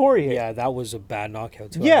Dustin Poirier. Yeah, that was a bad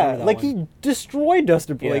knockout too. I Yeah, remember that like one. he destroyed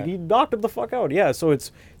Dustin Poirier. Yeah. Like he knocked him the fuck out. Yeah, so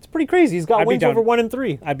it's pretty crazy. He's got I'd be wins down- over 1 and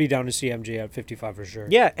 3. I'd be down to see MJ at 55 for sure.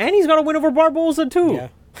 Yeah, and he's got a win over Barboza too. Yeah.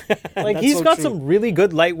 Like That's he's so got true. some really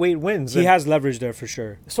good lightweight wins. He and- has leverage there for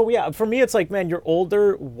sure. So yeah, for me it's like, man, you're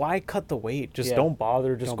older. Why cut the weight? Just Yeah. don't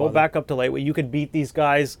bother. Just Don't go bother. back up to lightweight. You can beat these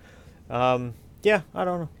guys. Yeah, I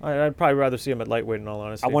don't know. I'd probably rather see him at lightweight in all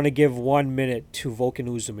honesty. I want to give 1 minute to Volkan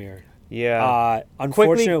Ozdemir. Yeah.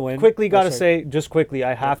 Unfortunate win. Quickly, Oh, gotta sorry. say, just quickly,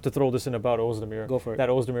 I have to throw this in about Ozdemir. Go for it. That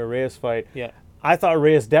Ozdemir Reyes fight. Yeah. I thought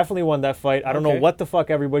Reyes definitely won that fight. I don't know Okay. what the fuck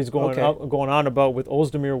everybody's going Okay. going on about with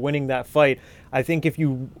Ozdemir winning that fight. I think if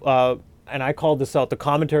you and I called this out, the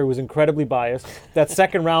commentary was incredibly biased. That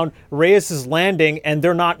second round, Reyes is landing and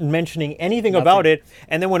they're not mentioning anything about it.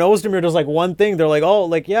 And then when Ozdemir does like one thing, they're like, oh,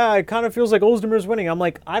 like, yeah, it kind of feels like Ozdemir's winning. I'm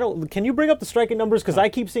like, can you bring up the striking numbers? Because I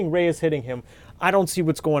keep seeing Reyes hitting him. I don't see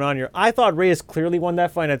what's going on here. I thought Reyes clearly won that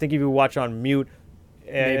fight. I think if you watch on mute,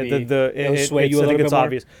 Maybe it'll sway you a I think little it's bit more.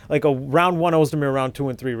 obvious. Like a round 1 Ozdemir, round 2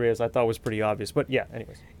 and 3 Reyes, I thought was pretty obvious. But yeah,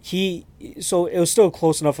 anyways. So it was still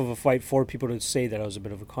close enough of a fight for people to say that it was a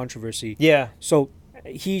bit of a controversy. Yeah. So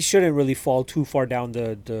he shouldn't really fall too far down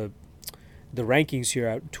the rankings here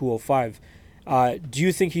at 205. Do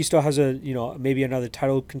you think he still has maybe another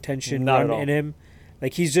title contention Not run at all. in him?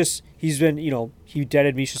 Like he's been he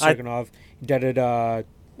deaded Misha Serkinov, he deaded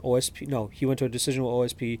OSP. No, he went to a decision with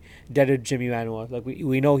OSP, deaded Jimmy Manuwa. Like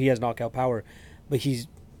we know he has knockout power, but he's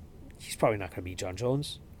probably not going to beat John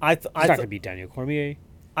Jones. He's not going to beat Daniel Cormier.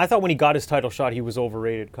 I thought when he got his title shot, he was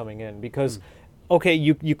overrated coming in because, okay,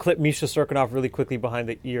 you clip Misha Serkinov really quickly behind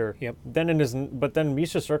the ear. Yep. But then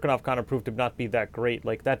Misha Serkinov kind of proved to not be that great.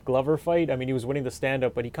 Like that Glover fight, I mean, he was winning the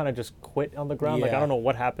stand-up, but he kind of just quit on the ground. Like I Yeah. don't know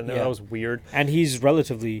what happened there. Yeah. That was weird. And he's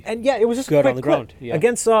relatively And yeah, it was just good a quick on the clip. ground. Yeah.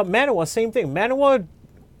 Against Manuwa, same thing. Manuwa,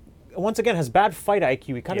 once again, has bad fight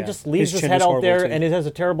IQ. He kind of Yeah. just leaves His his chin head is out horrible, there, too. and it has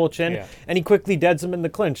a terrible chin, Yeah. and he quickly deads him in the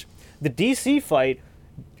clinch. The DC fight,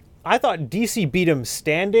 I thought DC beat him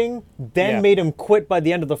standing, then Yeah. made him quit by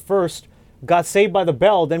the end of the first, got saved by the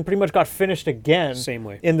bell, then pretty much got finished again. Same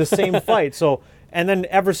way. In the same fight. So, and then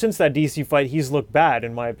ever since that DC fight, he's looked bad,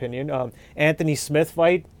 in my opinion. Anthony Smith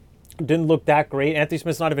fight didn't look that great. Anthony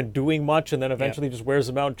Smith's not even doing much, and then eventually just wears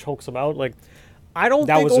him out and chokes him out. Like, I don't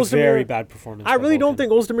that think was a Ozdemir, very bad performance. I by really don't Volkan.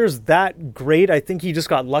 think Ozdemir's that great. I think he just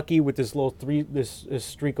got lucky with this this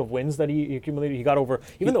streak of wins that he accumulated. He got over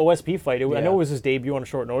even the OSP fight. I Yeah. know it was his debut on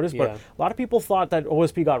short notice, but Yeah. a lot of people thought that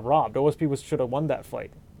OSP got robbed. OSP should have won that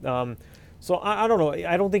fight. So I don't know.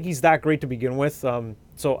 I don't think he's that great to begin with.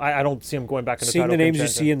 So I don't see him going back into Seeing title the names you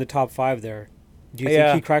contention. see in the top 5 there, Do you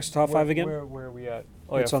think he cracks the top 5 again? Where are we at?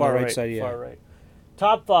 Oh, It's yeah, on the far right side, yeah. Far right.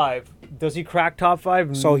 Top 5. Does he crack top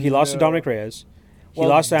 5? So he lost to Dominic Reyes. He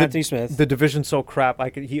lost to Anthony Smith. The division's so crap.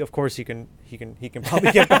 Of course he can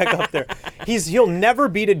probably get back up there. He'll never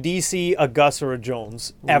beat a DC, a Gus, or a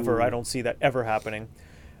Jones ever. Ooh. I don't see that ever happening.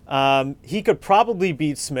 He could probably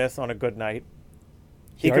beat Smith on a good night.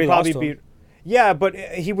 He could probably beat. Yeah, but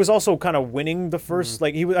he was also kind of winning the first.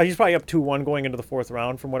 Like he's probably up 2-1 going into the 4th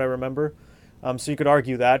round, from what I remember. So you could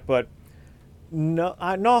argue that, but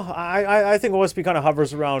I think OSP kind of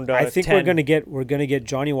hovers around. I think 10. we're gonna get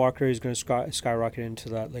Johnny Walker is gonna skyrocket into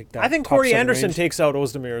that that. I think top Corey 7 Anderson range. takes out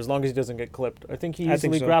Ozdemir as long as he doesn't get clipped. I think he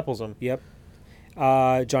easily so. grapples him. Yep.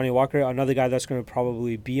 Johnny Walker, another guy that's going to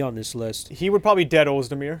probably be on this list He would probably dead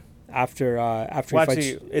Ozdemir. after Well, he fights.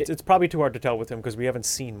 actually, it's probably too hard to tell with him because we haven't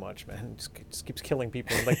seen much, man. Just keeps killing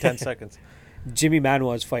people in like 10 seconds. Jimmy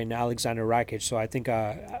Manuwa is fighting Alexander Rakic, so I think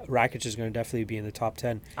Rakic is going to definitely be in the top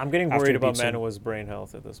 10. I'm getting After worried he about beats him. Manuwa's brain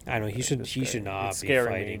health at this point. I know he should not it's be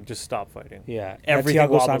scaring fighting. me. Just stop fighting. Yeah, Everything Thiago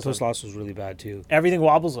wobbles Santos him. loss was really bad too. Everything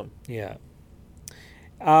wobbles him. Yeah.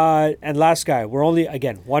 And last guy, we're only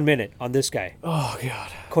 1 minute on this guy, Oh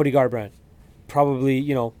god. Cody Garbrandt. Probably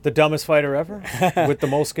The dumbest fighter ever with the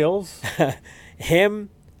most skills. him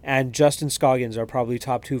and Justin Scoggins are probably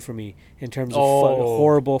top 2 for me in terms of Oh.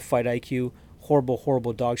 horrible fight IQ,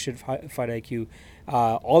 horrible dog shit fight IQ,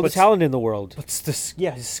 all the talent in the world. But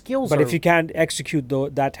his skills. But are, if you can't execute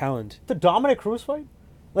that talent, the Dominic Cruz fight,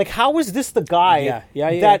 like how is this the guy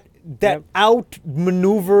Yeah. that Yep.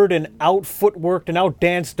 outmaneuvered and out footworked and out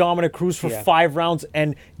danced Dominic Cruz for Yeah. 5 rounds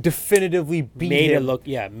and definitively beat made him? it look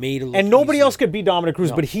And nobody easy. else could beat Dominic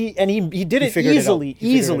Cruz, No. but he did it figured it out. easily, He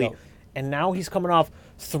figured it easily. out. And now he's coming off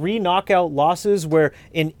 3 knockout losses where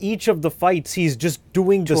in each of the fights he's just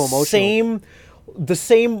doing Too emotional. the same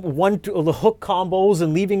the hook combos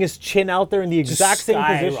and leaving his chin out there in the exact same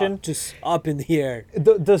position. just up in the air.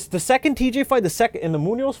 The second TJ fight, in the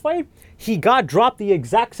Munoz fight, he got dropped the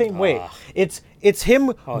exact same way. It's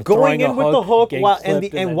him throwing going a in with the hook getting while clipped,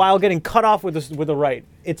 and then- while getting cut off with the right.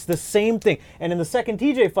 It's the same thing. And in the second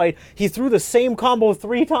TJ fight, he threw the same combo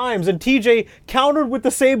 3 times, and TJ countered with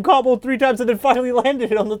the same combo 3 times, and then finally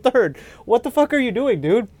landed it on the 3rd. What the fuck are you doing,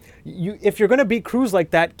 dude? If you're gonna beat Cruz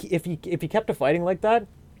like that, if he kept fighting like that,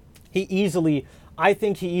 I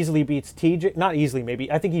think he easily beats TJ. Not easily,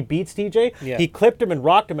 maybe. I think he beats TJ. Yeah. He clipped him and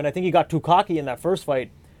rocked him, and I think he got too cocky in that first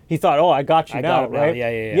fight. He thought, "Oh, I got you now, got him now. right?"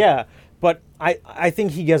 Yeah. But I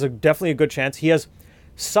think he has definitely a good chance. He has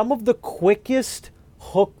some of the quickest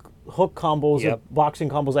hook combos, Yep. boxing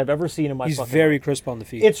combos I've ever seen in my He's fucking very life. crisp on the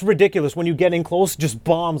feet. It's ridiculous. When you get in close, just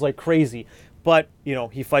bombs like crazy. But,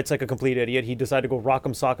 he fights like a complete idiot. He decided to go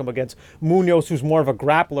rock'em sock'em against Munoz, who's more of a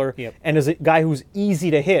grappler, Yep. and is a guy who's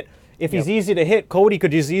easy to hit. If he's Yep. easy to hit, Cody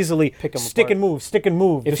could just easily Pick him stick apart. and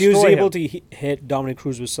move, if he was destroy able him. to hit Dominic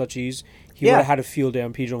Cruz with such ease, he Yeah. would have had a field day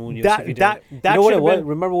on Pedro Munoz. That- if he that- didn't. that you know what it should've was? been-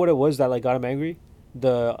 Remember what it was that got him angry?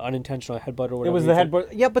 The unintentional headbutt or whatever. It was he the did? headbutt.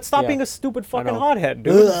 Yeah, but stop Yeah. being a stupid fucking know. hothead,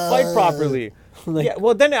 dude. Fight properly. Like- Yeah.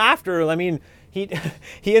 Well, then after, I mean, he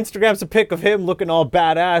Instagrams a pic of him looking all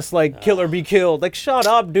badass, like kill or be killed. Like, shut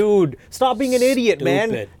up, dude. Stop being an idiot, man.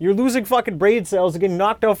 Stupid. You're losing fucking brain cells and getting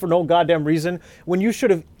knocked out for no goddamn reason when you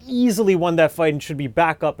should have easily won that fight and should be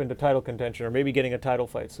back up into title contention or maybe getting a title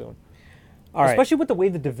fight soon. All right. Especially with the way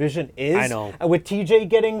the division is. I know. With TJ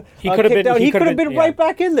getting He could have kicked been- out, he he could could have have been been- right yeah.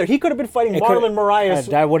 back in there. He could have been fighting It could've- Marlon Moraes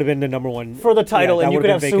that would have been the number one for the title, that and you would've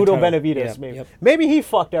could have been Pseudo vacant title. Benavidez. Yeah, Maybe. yep. Maybe he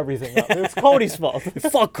fucked everything up. It's Cody's fault.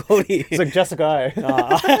 Fuck Cody. It's like Jessica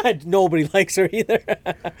I. Nobody likes her either.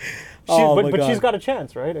 But she's got a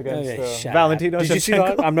chance, right, against Okay, shut Valentina up. Did you see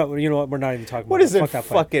Shevchenko? that? I'm not. You know what? We're not even talking. What about is it? Fuck that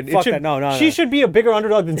fight. Fucking. Fuck that. No. She should be a bigger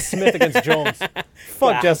underdog than Smith against Jones.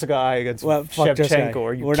 Fuck Yeah. Jessica I against Well, fuck this guy. Shevchenko.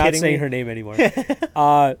 Are you We're kidding not saying me? her name anymore.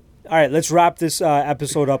 All right, let's wrap this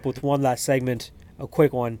episode up with one last segment, a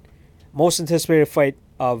quick one. Most anticipated fight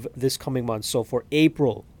of this coming month. So for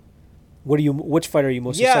April, which fight are you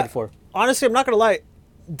most excited for? Honestly, I'm not gonna lie.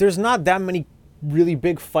 There's not that many really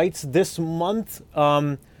big fights this month.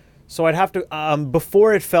 So I'd have to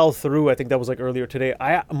before it fell through. I think that was like earlier today.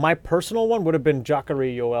 My personal one would have been Jacare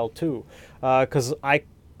Yoel too, because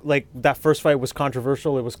like that first fight was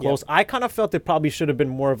controversial. It was close. Yep. I kind of felt it probably should have been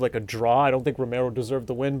more of like a draw. I don't think Romero deserved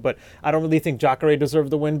the win, but I don't really think Jacare deserved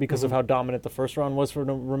the win because of how dominant the first round was for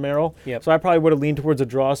Romero. Yep. So I probably would have leaned towards a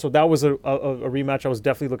draw. So that was a rematch I was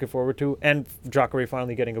definitely looking forward to. And Jacare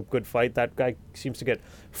finally getting a good fight. That guy seems to get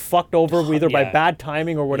fucked over either by Yeah. bad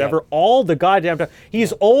timing or whatever. Yep. All the goddamn time.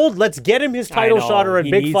 He's old. Let's get him his title know. shot or a He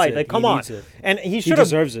big needs fight. it. Like, come He on. needs it. And he should have.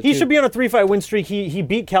 deserves it, He too. should be on a 3-fight win streak. He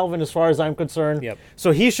beat Kelvin as far as I'm concerned. Yep. So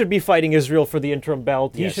he he should be fighting Israel for the interim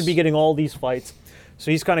belt. He Yes. should be getting all these fights. So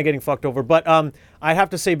he's kind of getting fucked over. But I have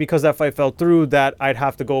to say, because that fight fell through, that I'd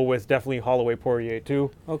have to go with definitely Holloway Poirier too.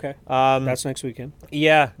 Okay. That's next weekend.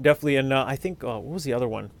 Yeah, definitely. And I think, what was the other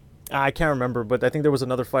one? I can't remember, but I think there was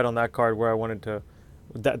another fight on that card where I wanted to.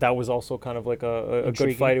 That was also kind of like a good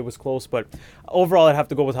Intriguing. fight. It was close, but overall, I'd have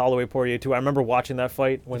to go with Holloway Poirier too. I remember watching that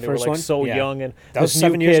fight when The they were first like one? so Yeah. young, and That was this new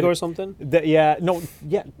 7 years kid- ago or something?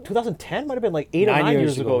 2010 might have been like 8 or 9 9 years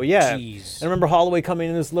years ago. ago. Yeah, Jeez. I remember Holloway coming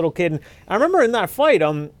in as a little kid, and I remember in that fight,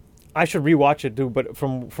 I should rewatch it too, but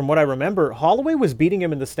from what I remember, Holloway was beating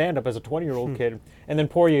him in the stand-up as a 20-year-old kid, and then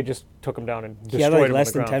Poirier just took him down and destroyed He had him like on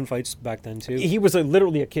less the than 10 ground. fights back then too. He was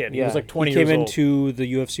literally a kid. He was like 20 he years came old. into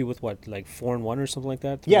the UFC with what, like 4-1 or something like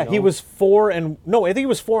that? Yeah, he 3-0? was 4-0. I think he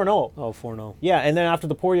was 4-0. Oh, 4-0. Yeah, and then after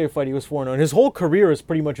the Poirier fight, he was 4-0. And his whole career has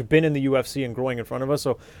pretty much been in the UFC and growing in front of us.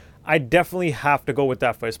 So I definitely have to go with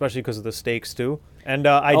that fight, especially because of the stakes too. And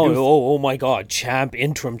Oh my God, champ,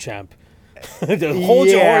 interim champ. Hold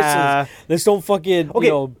your Yeah. horses. Let's don't fucking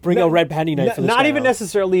bring a red panty knife. For this not guy even out.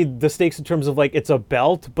 necessarily the stakes in terms of like it's a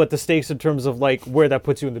belt, but the stakes in terms of like where that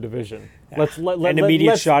puts you in the division. An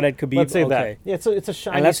immediate shot at Khabib. Let's say okay. that. Yeah, it's a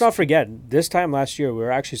shiny. And let's not forget, this time last year, we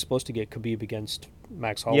were actually supposed to get Khabib against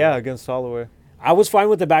Max Holloway. Yeah, against Holloway. I was fine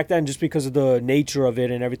with it back then just because of the nature of it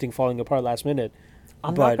and everything falling apart last minute.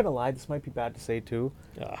 I'm But- not gonna lie, this might be bad to say too.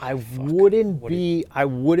 Ah, I fuck. wouldn't What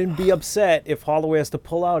be upset if Holloway has to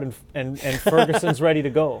pull out and Ferguson's ready to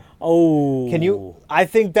go. Oh. Can you? I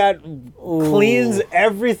think that cleans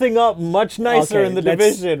everything up much nicer Okay, in the let's-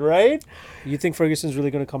 division, right? You think Ferguson's really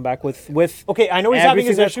going to come back with Okay, I know he's having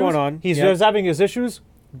his everything that's issues. going on? He's Yeah. just having his issues,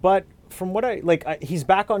 but from what he's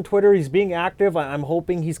back on Twitter. He's being active. I'm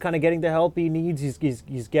hoping he's kind of getting the help he needs.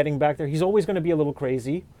 He's getting back there. He's always going to be a little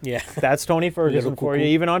crazy. Yeah. That's Tony Ferguson Little for you.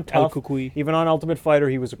 cuckoo. Even on El Tough, Cucuy. even on Ultimate Fighter,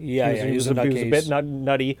 he was Yeah, he was a nutcase. bit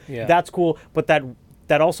nutty. Yeah. That's cool, but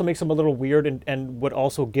that also makes him a little weird, and what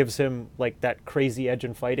also gives him like that crazy edge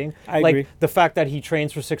in fighting. I like agree. the fact that he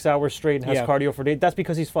trains for 6 hours straight and has Yeah. cardio for days. That's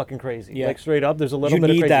because he's fucking crazy. Yeah. Like straight up, there's a little You bit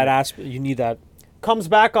of need crazy. that aspect. You need that. Comes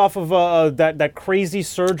back off of that crazy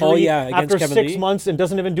surgery Oh, yeah, against after Kevin 6 Lee. months and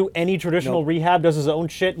doesn't even do any traditional Nope. rehab, does his own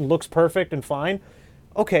shit and looks perfect and fine.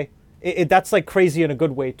 Okay. That's like crazy in a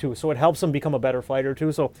good way too. So it helps him become a better fighter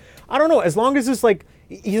too. So I don't know. As long as it's like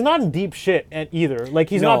he's not in deep shit either. Like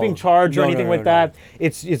he's not No. being charged or No, anything no, like no, that.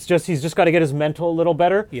 It's just he's just got to get his mental a little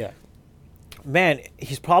better. Yeah. Man,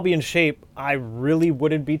 he's probably in shape. I really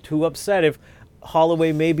wouldn't be too upset if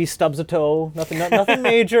Holloway maybe stubs a toe. Nothing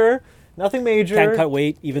major. Nothing major. Can't cut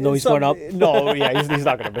weight, even though he's going up. No, yeah, he's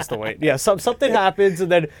not going to miss the weight. Yeah, something happens,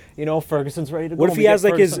 and then Ferguson's ready to go. What if he We get has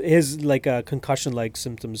like Ferguson. his like concussion-like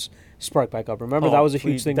symptoms spark back up? Remember Oh, that was a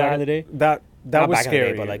huge please, thing back in the day. That Not was back in the day,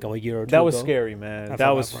 scary. but like a year or two that was ago. scary, man. I That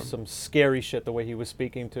felt was bad for him. some scary shit. The way he was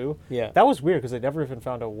speaking too. Yeah. That was weird because they never even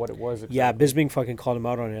found out what it was. Yeah, exactly. Bisping fucking called him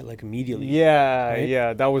out on it like immediately. Yeah, Right?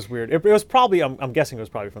 yeah, that was weird. It was probably. I'm guessing it was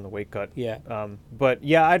probably from the weight cut. Yeah. But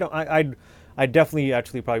yeah, I definitely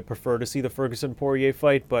actually probably prefer to see the Ferguson Poirier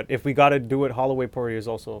fight. But if we got to do it, Holloway Poirier is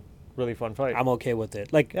also really fun fight. I'm okay with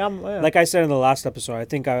it. Like, Yeah, like I said in the last episode, I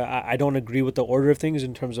think I don't agree with the order of things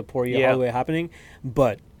in terms of Poirier Holloway happening,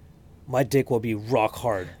 but my dick will be rock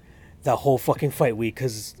hard the whole fucking fight week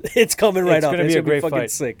because it's coming right it's up. gonna It's be a gonna great fucking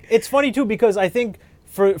fight. sick. It's funny too because I think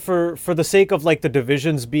for the sake of like the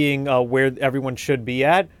divisions being where everyone should be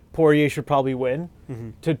at, Poirier should probably win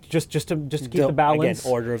to just to keep the balance.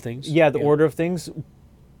 Again, order of things. Yeah, the order of things.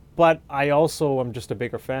 But I also am just a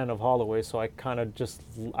bigger fan of Holloway, so I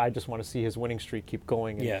just want to see his winning streak keep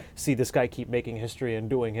going and see this guy keep making history and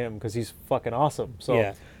doing him because he's fucking awesome. So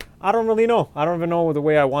Yeah. I don't really know. I don't even know the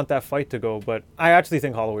way I want that fight to go, but I actually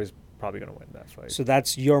think Holloway's probably going to win that fight. So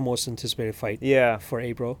that's your most anticipated fight. Yeah. For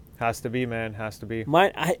April. Has to be, man. Has to be.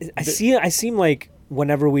 I seem like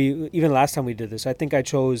whenever even last time we did this, I think I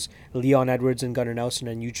chose Leon Edwards and Gunnar Nelson,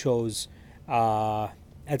 and you chose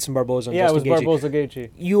Edson Barboza and Yeah, it Justin was Gaethje. Barboza Gaethje.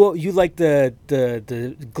 You like the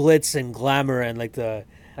glitz and glamour and like the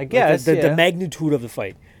I guess, the yeah. magnitude of the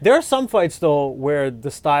fight, There are some fights though where the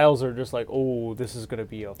styles are just like, oh, this is gonna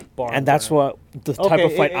be a barn. and that's burner. what the type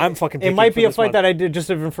of fight I'm fucking. It picking might for be a this fight one. that I just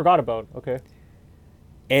even forgot about. Okay.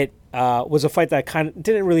 It was a fight that kind of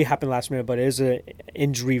didn't really happen last minute, but it is an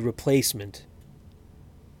injury replacement.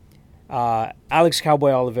 Alex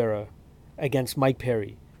Cowboy Oliveira against Mike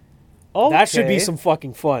Perry. Okay. That should be some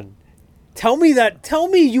fucking fun. Tell me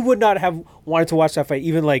you would not have wanted to watch that fight,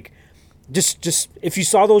 even like, just if you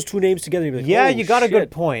saw those two names together, you'd be like, Yeah, oh, you got a shit.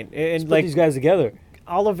 good point. And Let's put like these guys together.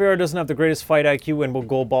 Oliveira doesn't have the greatest fight IQ and will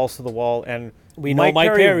go balls to the wall. And We know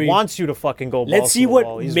Mike Perry wants you to fucking go balls Let's see to the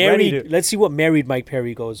wall. what He's ready married. to. Let's see what married Mike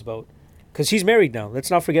Perry goes about. because he's married now. Let's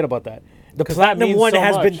not forget about that. The 'Cause that platinum means one so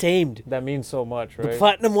has been much. tamed. That means so much, right? The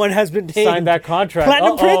platinum one has been tamed. Sign that contract.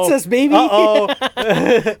 Platinum Princess, baby. Uh-oh.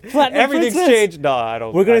 Platinum Everything's Princess. changed. No, I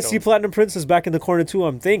don't. We're I gonna don't. see Platinum Princess back in the corner too.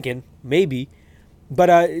 I'm thinking maybe, but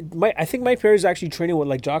I think Mike Perry's actually training with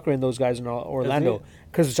like Jacare and those guys in Orlando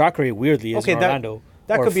because Jacare weirdly is in Orlando.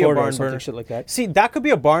 That or could be Florida a or barn something burner. shit like that. See, that could be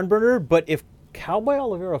a barn burner, but if Cowboy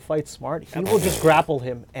Oliveira fights smart, he will just grapple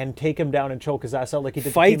him and take him down and choke his ass out like he did to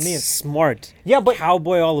Tim Fights Means. smart. Yeah, but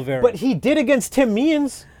Cowboy Oliveira. But he did against Tim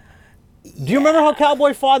Means. Do you remember how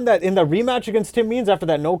Cowboy fought in the rematch against Tim Means after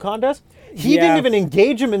that no contest? He Yeah. didn't even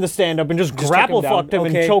engage him in the stand-up and just took grapple him down. fucked him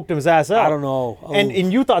Okay. and choked his ass out. I don't know. And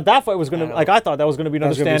you thought that fight was I gonna don't like know. I thought that was gonna be another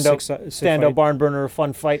was gonna be a sick stand-up fight. barn burner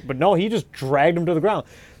fun fight, but no, he just dragged him to the ground.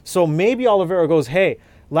 So maybe Oliveira goes, hey.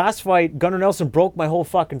 Last fight, Gunnar Nelson broke my whole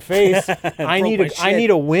fucking face. I Broke my shit. need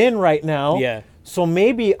a win right now. Yeah. So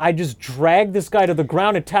maybe I just drag this guy to the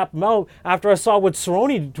ground and tap him out after I saw what Cerrone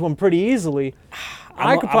did to him pretty easily.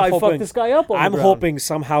 I could probably fuck this guy up on the I'm ground. hoping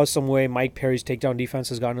somehow, some way, Mike Perry's takedown defense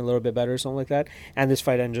has gotten a little bit better or something like that, and this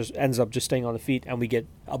fight ends up just staying on the feet, and we get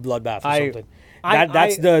a bloodbath or something.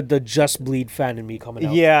 That's the just bleed fan in me coming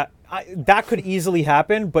out. Yeah, that could easily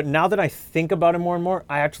happen, but now that I think about it more and more,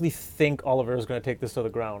 I actually think Oliveira's going to take this to the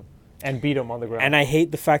ground and beat him on the ground. And I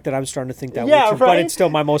hate the fact that I'm starting to think that Yeah, way too, but right? it's still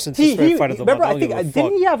my most anticipated fight of the month. remember, I I don't think give a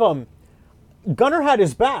didn't fuck. he have Gunnar had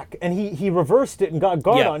his back and he reversed it and got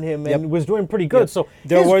guard Yeah. on him Yep. and was doing pretty good. Yep. So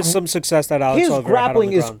There his was some success that Alex his Oliveira had on grappling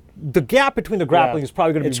the is ground. the gap between the grappling Yeah. is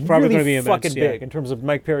probably going to It's be probably really gonna be immense, fucking yeah. big in terms of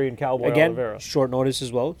Mike Perry and Cowboy Again, Oliveira. short notice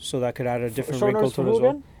as well, so that could add a different short wrinkle notice to for it who as well.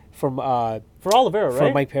 again? From For Oliveira, right?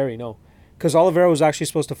 from Mike Perry, no. Because Oliveira was actually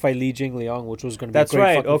supposed to fight Li Jing Liang, which was going to be That's a great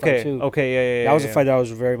right. fucking Okay. fight too. Okay. Yeah. That was a fight that I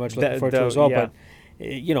was very much looking forward to as well. yeah.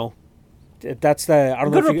 But that's the I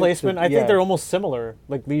don't know. Good if you- replacement. I yeah. think they're almost similar.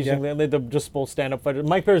 Like Li Yeah. Jing, they're just both stand-up fighters.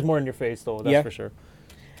 Mike Perry's more in your face, though. That's Yeah. for sure.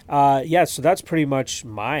 Yeah, so that's pretty much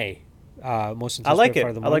my most anticipated I like it. fight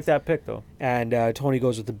of the I month. like that pick, though. And Tony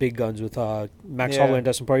goes with the big guns with Max Yeah. Holloway and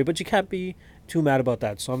Dustin Poirier, but you can't be too mad about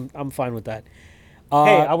that. So I'm fine with that. Hey,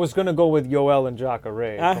 I was gonna go with Yoel and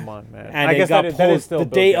Jacare. Come on, man. And I it guess got that is pulled still the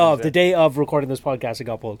Bill day James, of yeah. the day of recording this podcast. It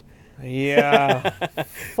got pulled. Yeah.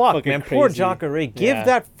 Fuck, Fucking man. Poor crazy. Jacare. Give Yeah.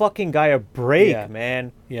 that fucking guy a break, Yeah.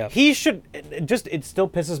 man. Yeah. He should. It still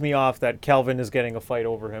pisses me off that Kelvin is getting a fight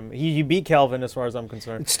over him. He beat Kelvin as far as I'm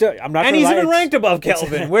concerned. It's still I'm not. And gonna he's lie, even it's- ranked above it's-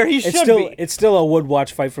 Kelvin, where he should still, be. It's still a would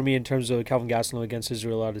watch fight for me in terms of Kelvin Gastelum against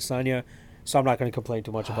Israel Adesanya. So I'm not going to complain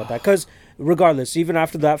too much about that because regardless, even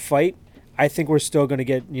after that fight, I think we're still going to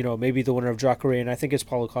get maybe the winner of Jacare, and I think it's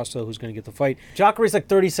Paulo Costa who's going to get the fight. Jacare's like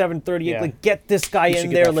 37, 38. Yeah. Like, get this guy He should in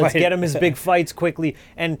get there. that Let's fight. get him his big fights quickly.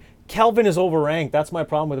 And Kelvin is overranked. That's my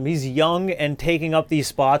problem with him. He's young and taking up these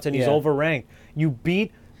spots, and he's Yeah. overranked. You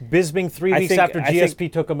beat Bisping 3 I weeks think- after I GSP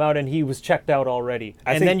took him out, and he was checked out already.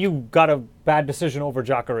 I And think- then you got a bad decision over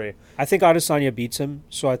Jacare. I think Adesanya beats him,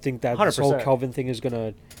 so I think that this whole 100%. Kelvin thing is going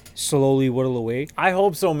to slowly whittle away. I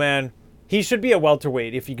hope so, man. He should be a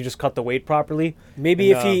welterweight if you could just cut the weight properly.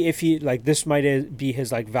 Maybe And, if he like this might be his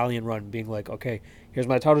like valiant run, being like, okay, here's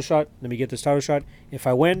my title shot. Let me get this title shot. If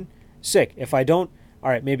I win, sick. If I don't, all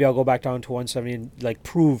right, maybe I'll go back down to 170 and like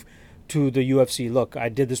prove to the UFC, look, I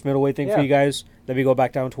did this middleweight thing for Yeah. you guys. Let me go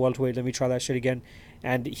back down to welterweight. Let me try that shit again.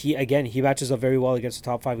 And he matches up very well against the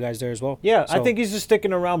top 5 guys there as well. Yeah, I So- think he's just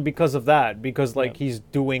sticking around because of that. Because he's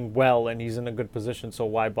doing well and he's in a good position, so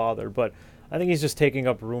why bother? But I think he's just taking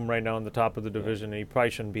up room right now in the top of the division, and he probably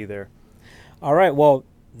shouldn't be there. All right, well,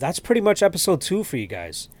 that's pretty much episode 2 for you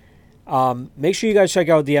guys. Make sure you guys check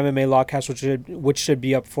out the MMA Lawcast, which should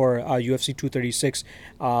be up for UFC 236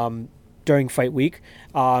 during fight week.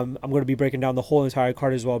 I'm going to be breaking down the whole entire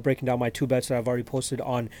card as well, breaking down my 2 bets that I've already posted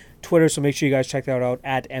on Twitter. So make sure you guys check that out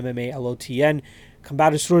at MMALOTN.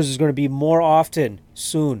 Combative Stories is going to be more often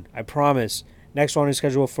soon, I promise. Next one is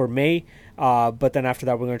scheduled for May, but then after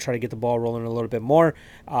that, we're going to try to get the ball rolling a little bit more.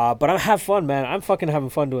 But I have fun, man. I'm fucking having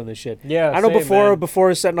fun doing this shit. Yeah, I know same,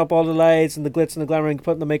 before setting up all the lights and the glitz and the glamour and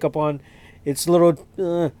putting the makeup on, it's a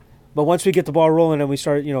little. But once we get the ball rolling and we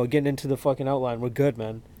start, getting into the fucking outline, we're good,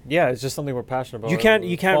 man. Yeah, it's just something we're passionate about. You can't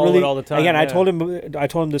Follow really. it all the time. Again, yeah. I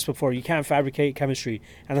told him this before. You can't fabricate chemistry,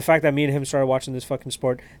 and the fact that me and him started watching this fucking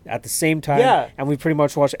sport at the same time, Yeah. and we pretty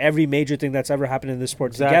much watched every major thing that's ever happened in this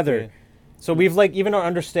sport Exactly. together. So we've even our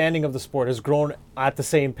understanding of the sport has grown at the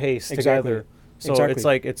same pace Exactly. together. So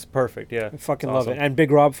Exactly. it's perfect. Yeah, I fucking It's love awesome. it. And Big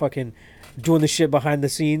Rob fucking doing the shit behind the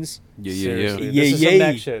scenes. Yeah. Seriously, Yeah, this is yeah. some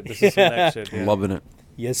next shit. This is some next shit. Yeah. Loving it.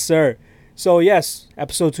 Yes, sir. So yes,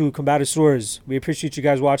 episode 2, Combatistors. We appreciate you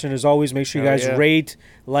guys watching. As always, make sure you Hell guys yeah. rate,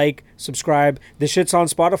 like, subscribe. This shit's on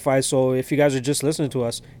Spotify, so if you guys are just listening to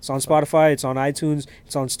us, it's on Spotify, it's on iTunes,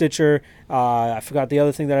 it's on Stitcher. I forgot the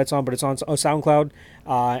other thing that it's on, but it's on SoundCloud.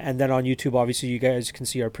 And then on YouTube, obviously, you guys can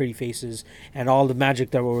see our pretty faces and all the magic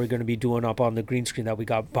that we're going to be doing up on the green screen that we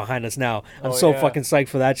got behind us now. I'm Oh, so yeah. fucking psyched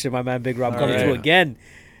for that shit, my man Big Rob All coming right. through again.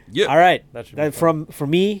 Yeah. All right. That should be From for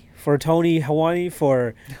me, for Tony Hawani,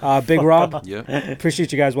 for Big Rob. Yeah.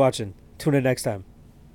 Appreciate you guys watching. Tune in next time.